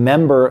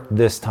 remember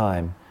this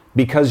time,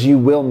 because you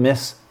will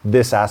miss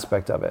this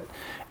aspect of it.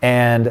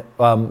 And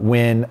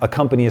when a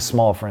company is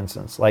small, for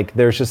instance, like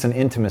there's just an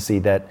intimacy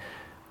that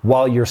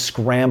while you're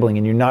scrambling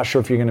and you're not sure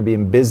if you're going to be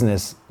in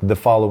business the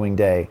following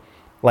day,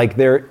 like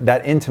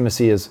that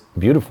intimacy is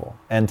beautiful.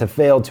 And to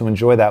fail to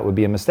enjoy that would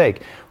be a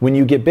mistake. When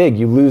you get big,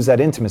 you lose that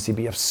intimacy,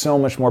 but you have so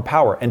much more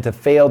power. And to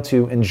fail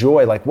to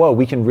enjoy, like, whoa,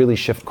 we can really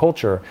shift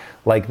culture,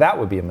 like that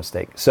would be a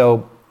mistake.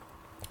 So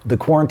the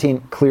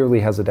quarantine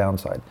clearly has a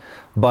downside,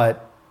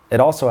 but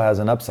it also has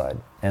an upside.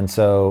 And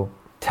so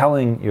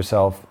telling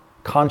yourself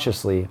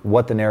consciously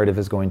what the narrative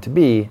is going to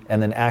be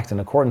and then act in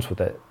accordance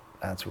with it.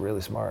 That's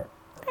really smart.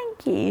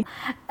 Thank you.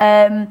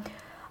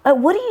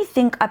 What do you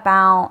think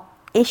about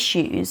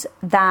issues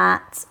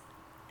that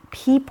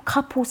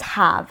couples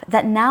have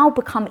that now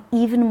become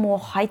even more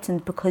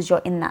heightened because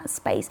you're in that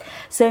space?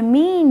 So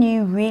me and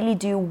you really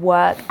do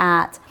work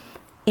at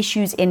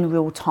issues in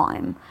real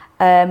time.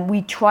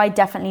 We try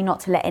definitely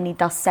not to let any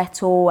dust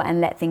settle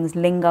and let things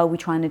linger. We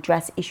try and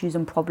address issues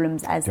and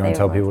problems as they Do you want to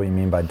tell people what you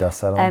mean by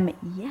dust settling?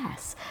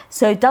 Yes.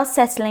 So dust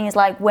settling is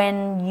like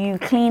when you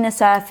clean a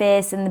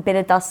surface and the bit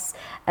of dust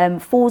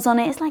falls on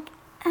it. It's like,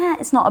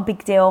 it's not a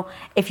big deal.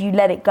 If you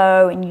let it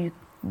go and you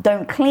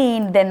don't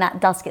clean, then that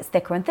dust gets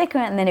thicker and thicker,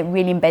 and then it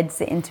really embeds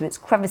it into its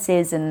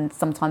crevices, and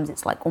sometimes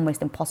it's like almost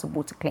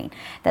impossible to clean.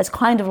 That's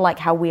kind of like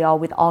how we are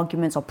with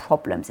arguments or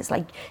problems. It's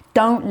like,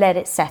 don't let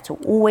it settle.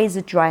 Always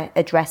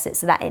address it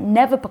so that it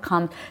never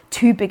becomes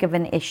too big of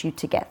an issue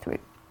to get through.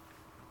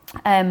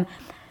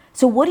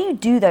 So what do you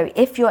do though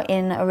if you're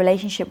in a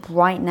relationship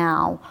right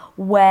now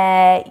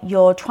where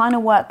you're trying to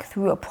work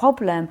through a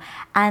problem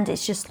and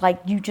it's just like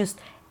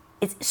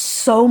it's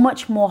so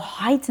much more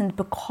heightened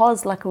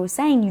because, like I was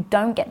saying, you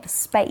don't get the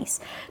space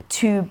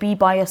to be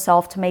by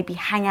yourself, to maybe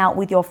hang out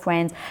with your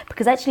friends.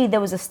 Because actually there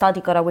was a study,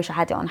 God, I wish I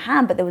had it on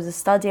hand, but there was a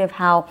study of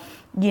how,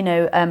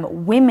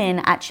 women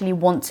actually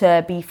want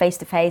to be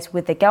face-to-face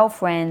with their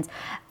girlfriends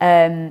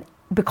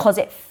because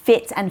it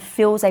fits and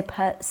fills a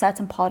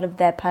certain part of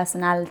their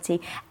personality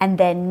and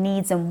their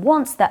needs and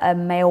wants that a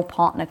male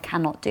partner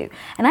cannot do.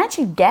 And I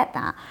actually get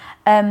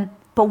that.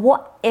 But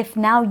what if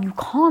now you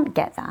can't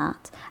get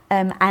that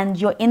and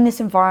you're in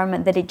this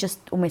environment that it just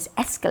almost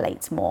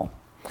escalates more?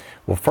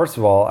 Well, first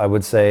of all, I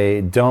would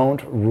say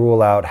don't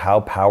rule out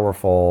how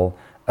powerful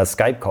a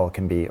Skype call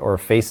can be or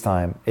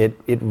FaceTime.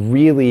 It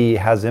really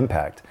has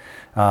impact.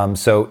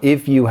 So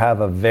if you have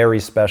a very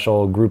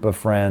special group of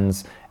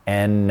friends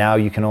and now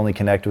you can only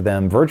connect with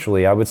them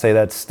virtually, I would say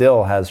that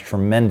still has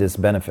tremendous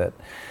benefit.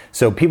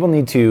 So people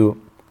need to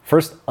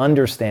first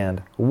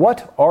understand,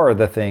 what are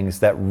the things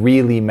that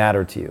really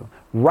matter to you?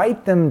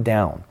 Write them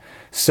down.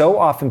 So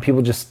often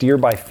people just steer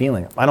by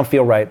feeling. I don't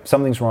feel right.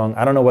 Something's wrong.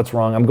 I don't know what's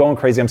wrong. I'm going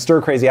crazy. I'm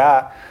stir crazy.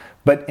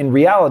 But in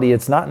reality,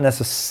 it's not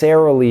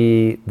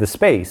necessarily the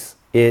space.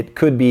 It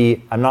could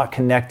be I'm not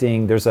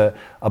connecting. There's a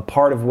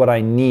part of what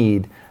I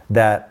need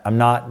that I'm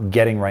not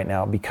getting right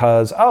now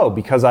because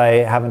I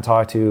haven't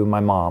talked to my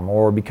mom,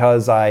 or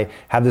because I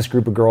have this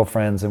group of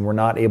girlfriends and we're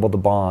not able to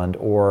bond,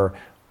 or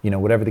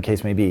whatever the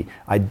case may be.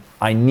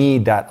 I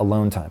need that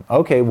alone time.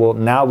 Okay, well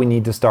now we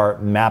need to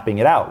start mapping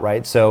it out,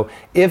 right? So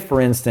if,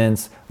 for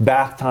instance,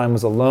 bath time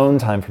was alone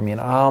time for me,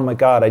 and oh my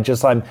God,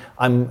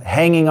 I'm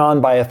hanging on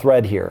by a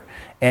thread here,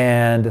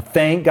 and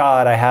thank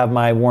God I have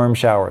my warm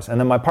showers. And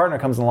then my partner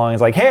comes along and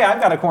is like, hey,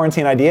 I've got a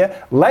quarantine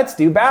idea. Let's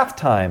do bath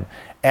time.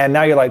 And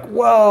now you're like,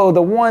 whoa,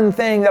 the one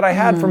thing that I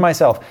had for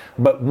myself.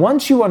 But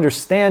once you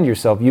understand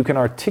yourself, you can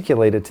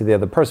articulate it to the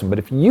other person. But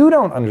if you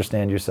don't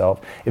understand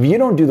yourself, if you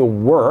don't do the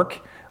work,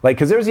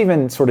 because there's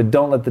even sort of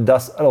don't let the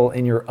dust settle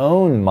in your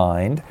own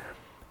mind.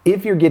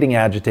 If you're getting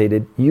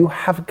agitated, you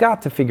have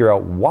got to figure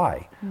out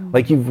why.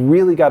 You've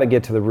really got to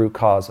get to the root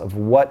cause of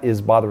what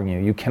is bothering you.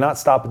 You cannot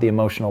stop at the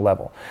emotional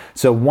level.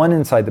 So one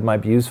insight that might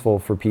be useful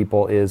for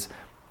people is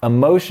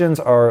emotions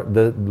are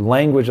the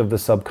language of the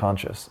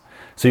subconscious.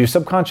 So your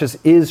subconscious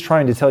is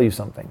trying to tell you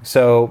something.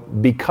 So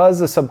because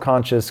the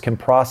subconscious can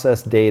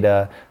process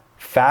data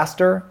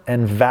faster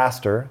and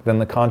vaster than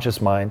the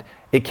conscious mind,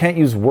 it can't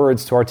use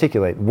words to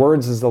articulate.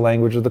 Words is the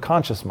language of the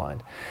conscious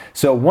mind.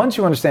 So once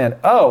you understand,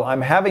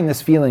 I'm having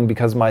this feeling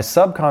because my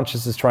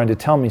subconscious is trying to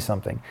tell me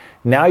something.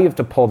 Now you have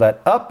to pull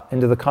that up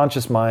into the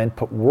conscious mind,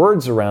 put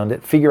words around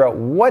it, figure out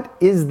what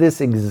is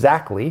this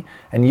exactly.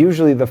 And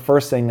usually the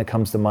first thing that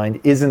comes to mind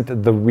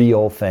isn't the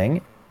real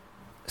thing.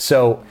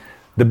 So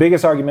the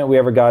biggest argument we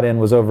ever got in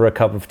was over a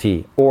cup of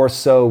tea, or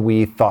so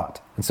we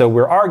thought. And so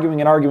we're arguing,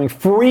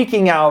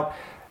 freaking out.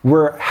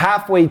 We're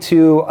halfway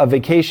to a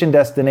vacation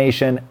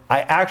destination.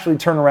 I actually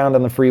turn around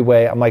on the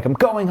freeway. I'm like, I'm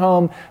going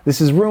home.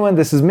 This is ruined.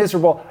 This is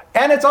miserable.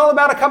 And it's all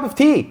about a cup of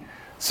tea.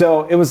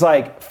 So it was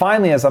like,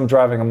 finally, as I'm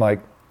driving, I'm like,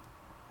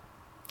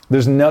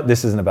 this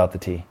isn't about the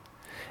tea.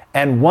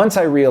 And once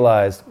I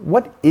realized,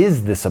 what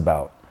is this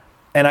about?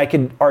 And I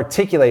could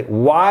articulate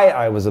why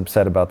I was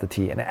upset about the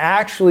tea and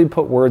actually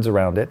put words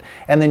around it.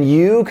 And then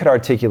you could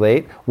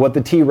articulate what the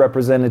tea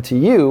represented to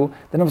you.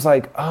 Then it was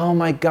like, oh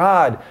my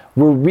God,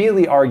 we're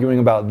really arguing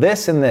about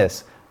this and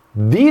this.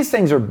 These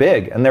things are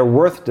big and they're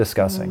worth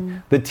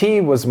discussing. The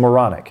tea was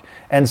moronic.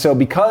 And so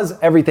because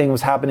everything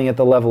was happening at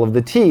the level of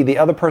the tea, the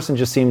other person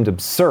just seemed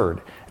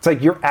absurd. It's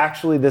like, you're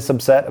actually this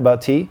upset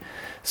about tea?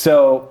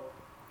 So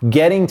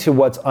getting to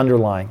what's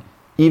underlying,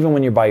 even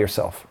when you're by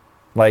yourself.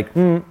 Like,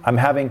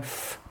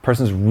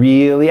 person's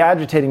really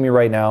agitating me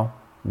right now.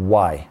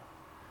 Why?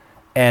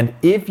 And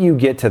if you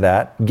get to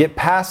that, get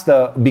past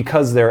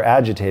because they're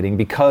agitating,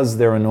 because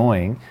they're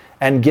annoying,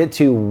 and get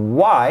to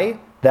why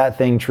that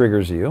thing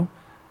triggers you,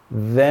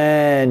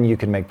 then you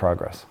can make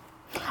progress.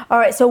 All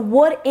right, so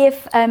what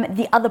if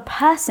the other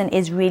person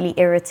is really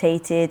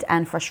irritated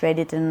and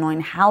frustrated and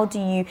annoying? How do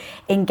you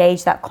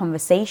engage that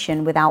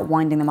conversation without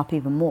winding them up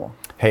even more?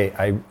 Hey,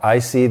 I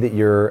see that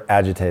you're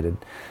agitated.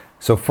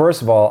 So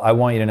first of all, I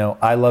want you to know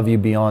I love you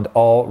beyond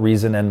all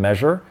reason and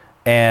measure.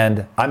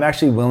 And I'm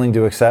actually willing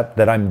to accept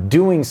that I'm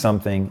doing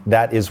something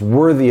that is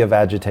worthy of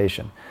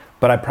agitation.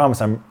 But I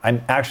promise I'm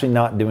actually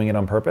not doing it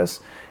on purpose.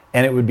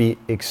 And it would be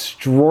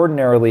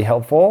extraordinarily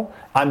helpful.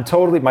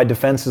 My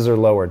defenses are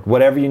lowered.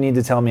 Whatever you need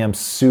to tell me, I'm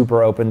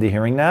super open to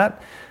hearing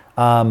that.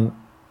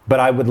 But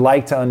I would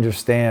like to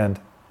understand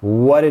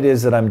what it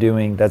is that I'm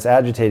doing that's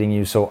agitating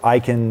you so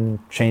I can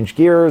change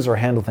gears or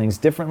handle things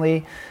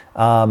differently.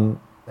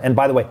 And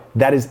by the way,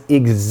 that is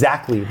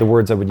exactly the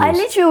words I would use. I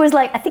literally was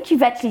like, I think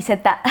you've actually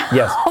said that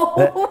yes,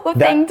 whole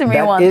thing to me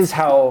once. That is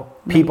how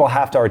people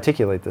have to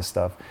articulate this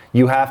stuff.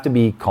 You have to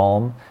be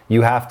calm.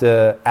 You have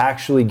to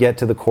actually get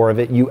to the core of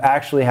it. You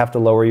actually have to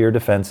lower your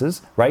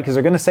defenses, right? Because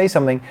they're going to say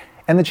something,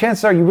 and the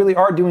chances are you really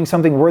are doing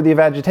something worthy of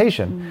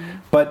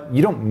agitation, but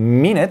you don't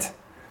mean it.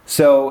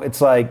 So it's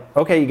like,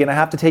 okay, you're going to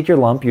have to take your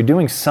lump. You're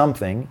doing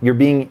something. You're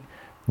being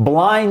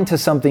blind to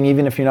something,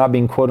 even if you're not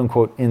being quote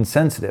unquote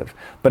insensitive.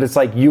 But it's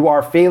like you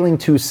are failing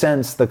to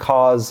sense the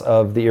cause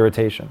of the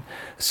irritation.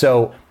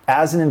 So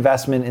as an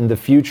investment in the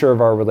future of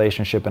our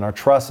relationship and our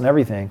trust and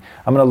everything,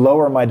 I'm going to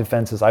lower my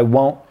defenses. I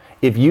won't,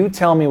 if you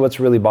tell me what's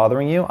really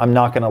bothering you, I'm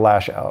not going to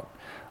lash out.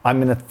 I'm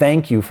going to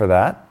thank you for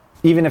that.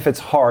 Even if it's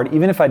hard,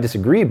 even if I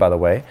disagree, by the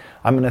way,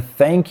 I'm going to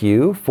thank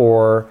you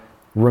for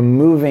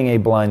removing a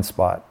blind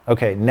spot.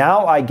 Okay,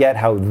 now I get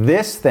how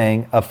this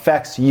thing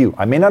affects you.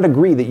 I may not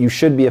agree that you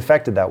should be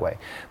affected that way,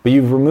 but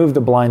you've removed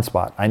a blind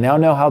spot. I now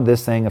know how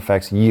this thing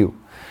affects you.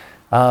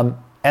 And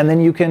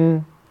then you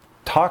can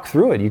talk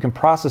through it. You can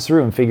process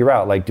through and figure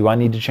out, like, do I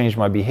need to change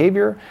my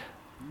behavior?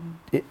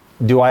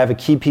 Do I have a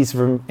key piece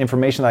of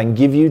information that I can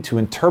give you to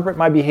interpret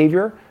my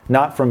behavior,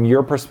 not from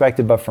your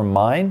perspective, but from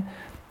mine?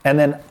 And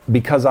then,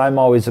 because I'm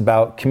always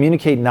about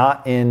communicate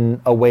not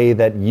in a way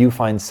that you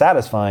find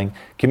satisfying,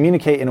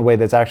 communicate in a way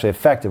that's actually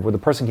effective, where the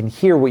person can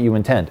hear what you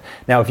intend.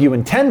 Now, if you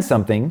intend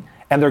something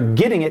and they're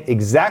getting it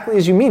exactly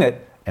as you mean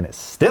it, and it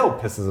still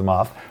pisses them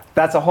off,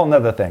 that's a whole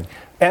nother thing.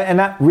 And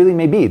that really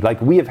may be.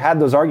 Like, we have had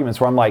those arguments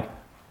where I'm like,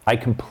 I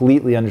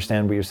completely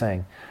understand what you're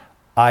saying.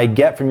 I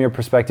get from your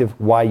perspective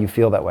why you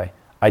feel that way.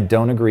 I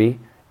don't agree.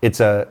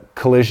 It's a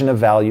collision of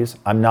values.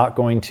 I'm not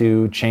going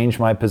to change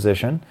my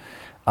position.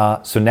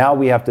 So now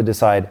we have to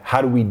decide,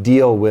 how do we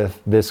deal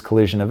with this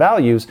collision of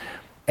values?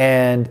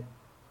 And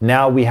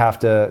now we have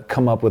to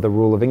come up with a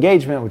rule of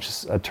engagement, which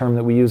is a term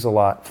that we use a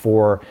lot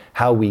for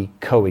how we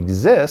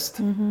coexist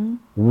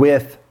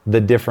with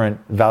the different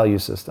value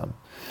system.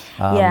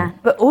 Yeah,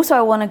 but also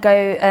I want to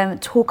go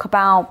talk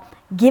about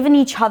giving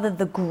each other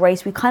the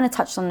grace. We kind of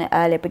touched on it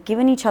earlier, but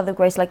giving each other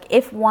grace, like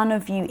if one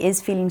of you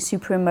is feeling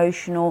super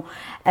emotional,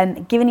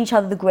 giving each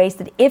other the grace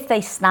that if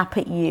they snap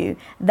at you,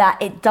 that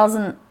it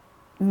doesn't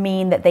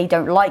mean that they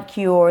don't like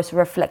you or it's a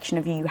reflection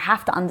of you. You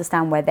have to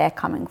understand where they're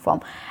coming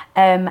from.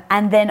 And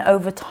then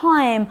over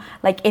time,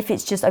 like if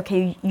it's just,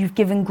 okay, you've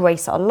given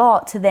grace a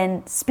lot, to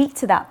then speak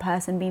to that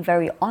person, be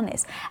very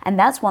honest. And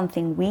that's one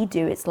thing we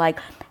do. It's like,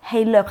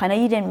 hey, look, I know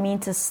you didn't mean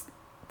to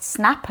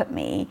snap at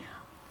me,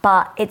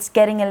 but it's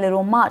getting a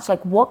little much.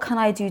 Like, what can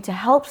I do to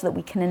help so that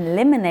we can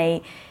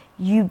eliminate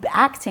you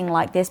acting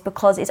like this,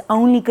 because it's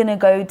only going to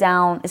go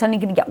down, it's only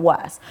going to get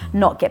worse,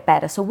 not get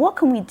better. So what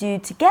can we do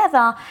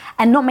together,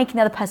 and not making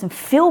the other person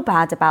feel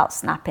bad about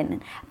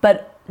snapping,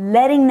 but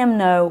letting them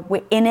know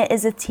we're in it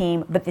as a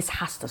team, but this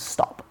has to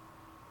stop.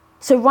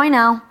 So right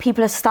now,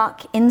 people are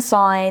stuck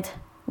inside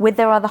with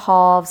their other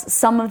halves.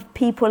 Some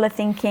people are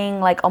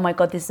thinking like, oh my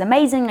God, this is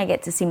amazing. I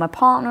get to see my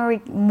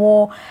partner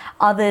more.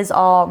 Others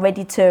are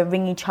ready to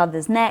wring each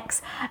other's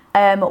necks.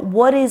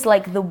 What is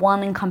like the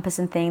one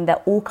encompassing thing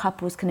that all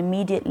couples can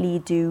immediately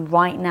do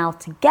right now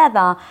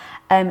together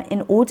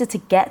in order to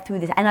get through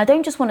this? And I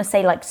don't just want to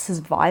say like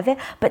survive it,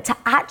 but to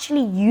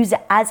actually use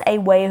it as a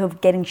way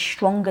of getting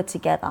stronger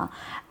together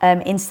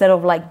instead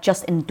of like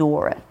just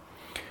endure it.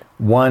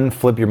 One,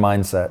 flip your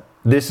mindset.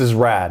 This is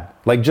rad.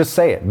 Like, just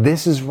say it.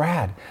 This is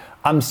rad.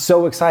 I'm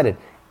so excited.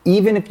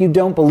 Even if you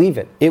don't believe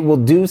it, it will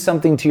do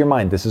something to your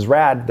mind. This is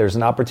rad. There's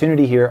an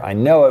opportunity here. I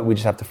know it. We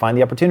just have to find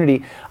the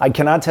opportunity. I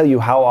cannot tell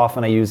you how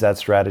often I use that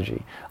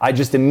strategy. I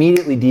just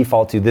immediately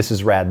default to, this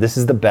is rad. This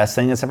is the best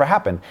thing that's ever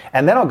happened.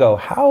 And then I'll go,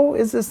 how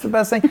is this the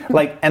best thing?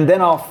 And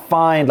then I'll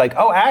find like,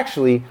 oh,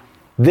 actually,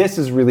 this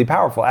is really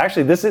powerful.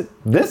 Actually, this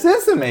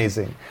is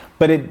amazing.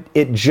 But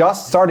it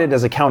just started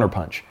as a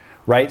counterpunch,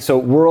 right? So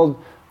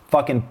world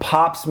fucking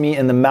pops me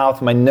in the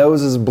mouth. My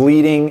nose is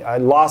bleeding. I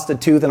lost a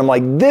tooth and I'm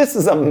like, this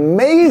is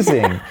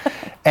amazing.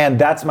 And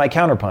that's my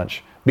counterpunch,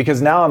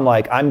 because now I'm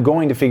like, I'm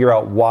going to figure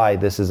out why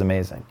this is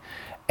amazing.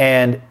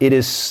 And it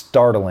is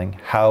startling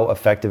how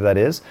effective that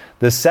is.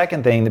 The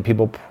second thing that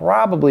people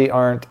probably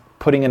aren't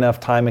putting enough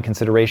time and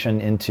consideration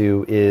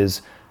into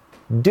is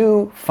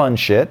do fun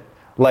shit.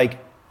 Like,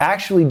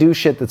 actually do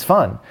shit that's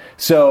fun.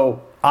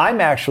 So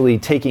I'm actually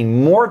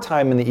taking more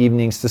time in the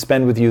evenings to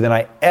spend with you than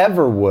I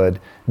ever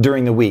would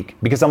during the week,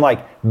 because I'm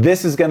like,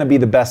 this is gonna be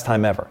the best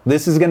time ever.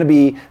 This is gonna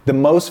be the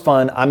most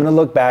fun. I'm gonna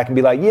look back and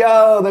be like,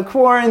 yo, the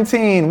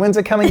quarantine, when's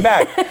it coming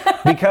back?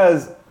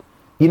 Because,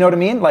 you know what I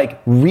mean?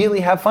 Like,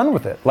 really have fun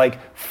with it. Like,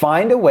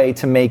 find a way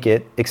to make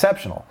it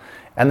exceptional.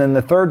 And then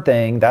the third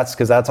thing, that's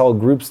because that's all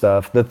group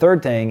stuff. The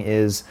third thing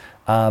is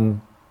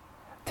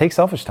take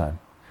selfish time.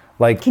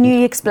 Like, Can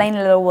you explain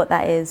a little what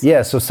that is?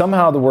 yeah, so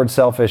somehow the word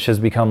selfish has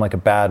become like a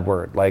bad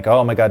word. Like,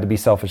 oh my God, to be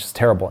selfish is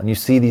terrible. And you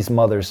see these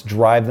mothers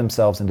drive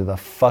themselves into the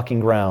fucking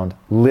ground,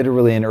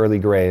 literally an early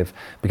grave,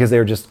 because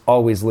they're just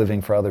always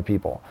living for other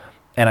people.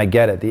 And I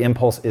get it. The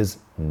impulse is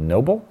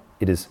noble.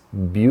 It is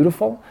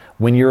beautiful.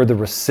 When you're the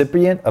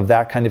recipient of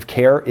that kind of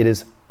care, it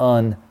is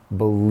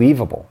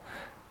unbelievable.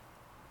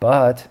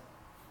 But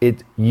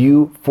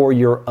you, for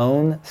your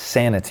own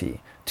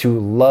sanity, to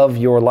love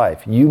your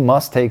life, you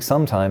must take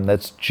some time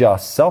that's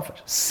just selfish.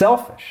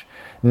 Selfish.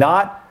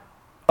 Not,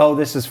 oh,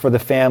 this is for the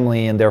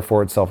family and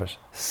therefore it's selfish.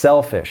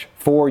 Selfish.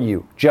 For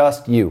you.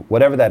 Just you.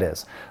 Whatever that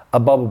is. A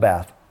bubble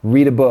bath.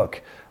 Read a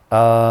book.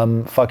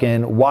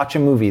 Fucking watch a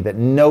movie that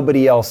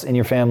nobody else in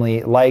your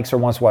family likes or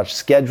wants to watch.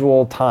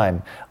 Schedule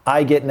time.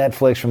 I get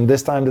Netflix from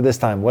this time to this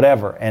time.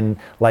 Whatever. And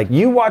like,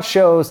 you watch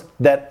shows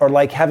that are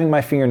like having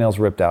my fingernails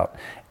ripped out.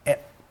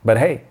 But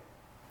hey,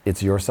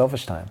 it's your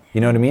selfish time.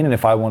 You know what I mean? And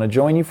if I want to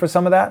join you for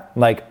some of that,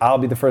 like, I'll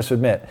be the first to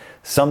admit,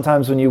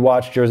 sometimes when you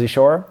watch Jersey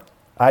Shore,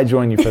 I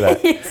join you for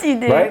that. Yes, you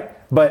do. Right?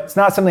 But it's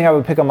not something I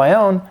would pick on my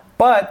own.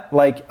 But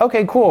like,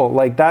 okay, cool.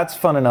 Like, that's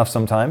fun enough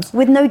sometimes.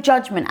 With no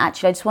judgment,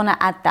 actually, I just want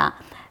to add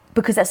that,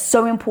 because that's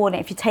so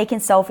important. If you're taking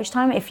selfish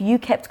time, if you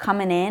kept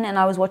coming in and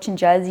I was watching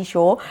Jersey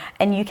Shore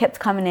and you kept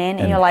coming in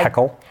and you're like,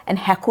 and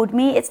heckled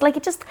me, it's like,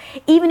 it just,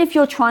 even if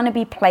you're trying to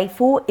be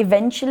playful,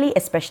 eventually,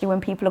 especially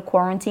when people are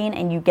quarantined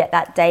and you get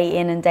that day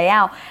in and day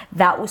out,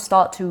 that will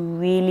start to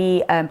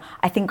really,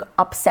 I think,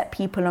 upset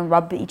people and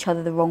rub each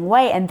other the wrong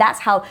way. And that's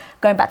how,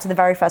 going back to the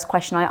very first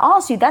question I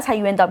asked you, that's how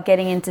you end up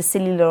getting into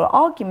silly little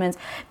arguments,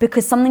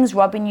 because something's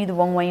rubbing you the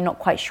wrong way, you're not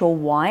quite sure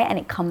why, and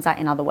it comes out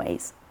in other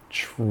ways.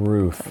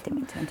 Truth. I didn't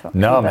mean to interrupt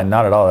No, you, man,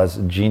 not at all. That's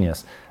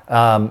genius.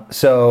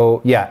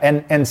 So yeah,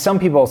 and some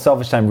people,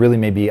 selfish time really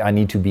may be, I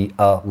need to be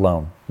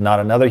alone, not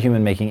another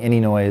human making any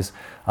noise.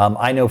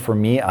 I know for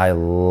me, I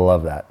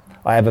love that.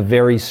 I have a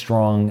very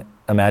strong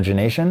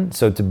imagination.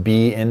 So to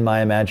be in my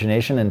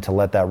imagination and to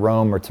let that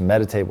roam or to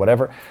meditate,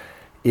 whatever,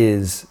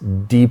 is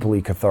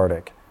deeply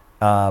cathartic.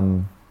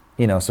 You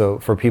know, so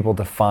for people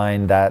to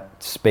find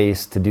that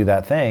space to do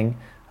that thing,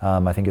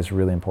 I think is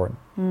really important.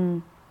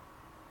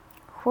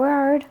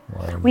 Word.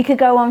 We could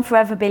go on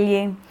forever,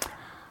 Billy.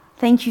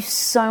 Thank you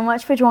so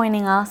much for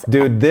joining us.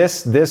 Dude,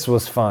 this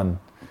was fun.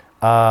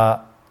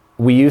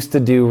 We used to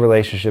do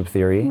relationship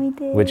theory,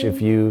 which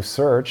if you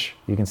search,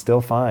 you can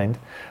still find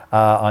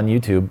on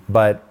YouTube.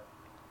 But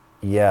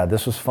yeah,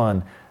 this was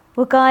fun.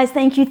 Well, guys,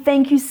 thank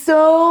you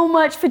so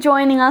much for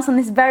joining us on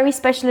this very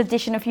special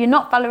edition. If you're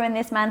not following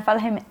this man, follow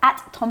him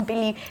at Tom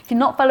Bilyeu. If you're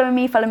not following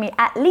me, follow me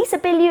at Lisa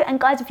Bilyeu.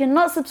 And guys, if you're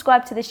not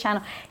subscribed to this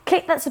channel,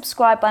 click that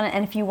subscribe button.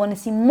 And if you want to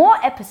see more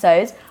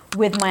episodes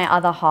with my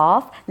other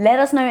half, let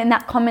us know in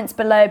that comments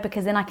below,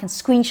 because then I can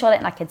screenshot it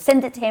and I can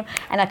send it to him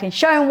and I can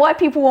show him why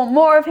people want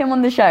more of him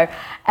on the show.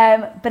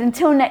 But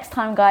until next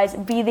time, guys,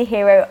 be the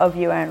hero of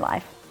your own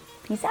life.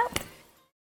 Peace out.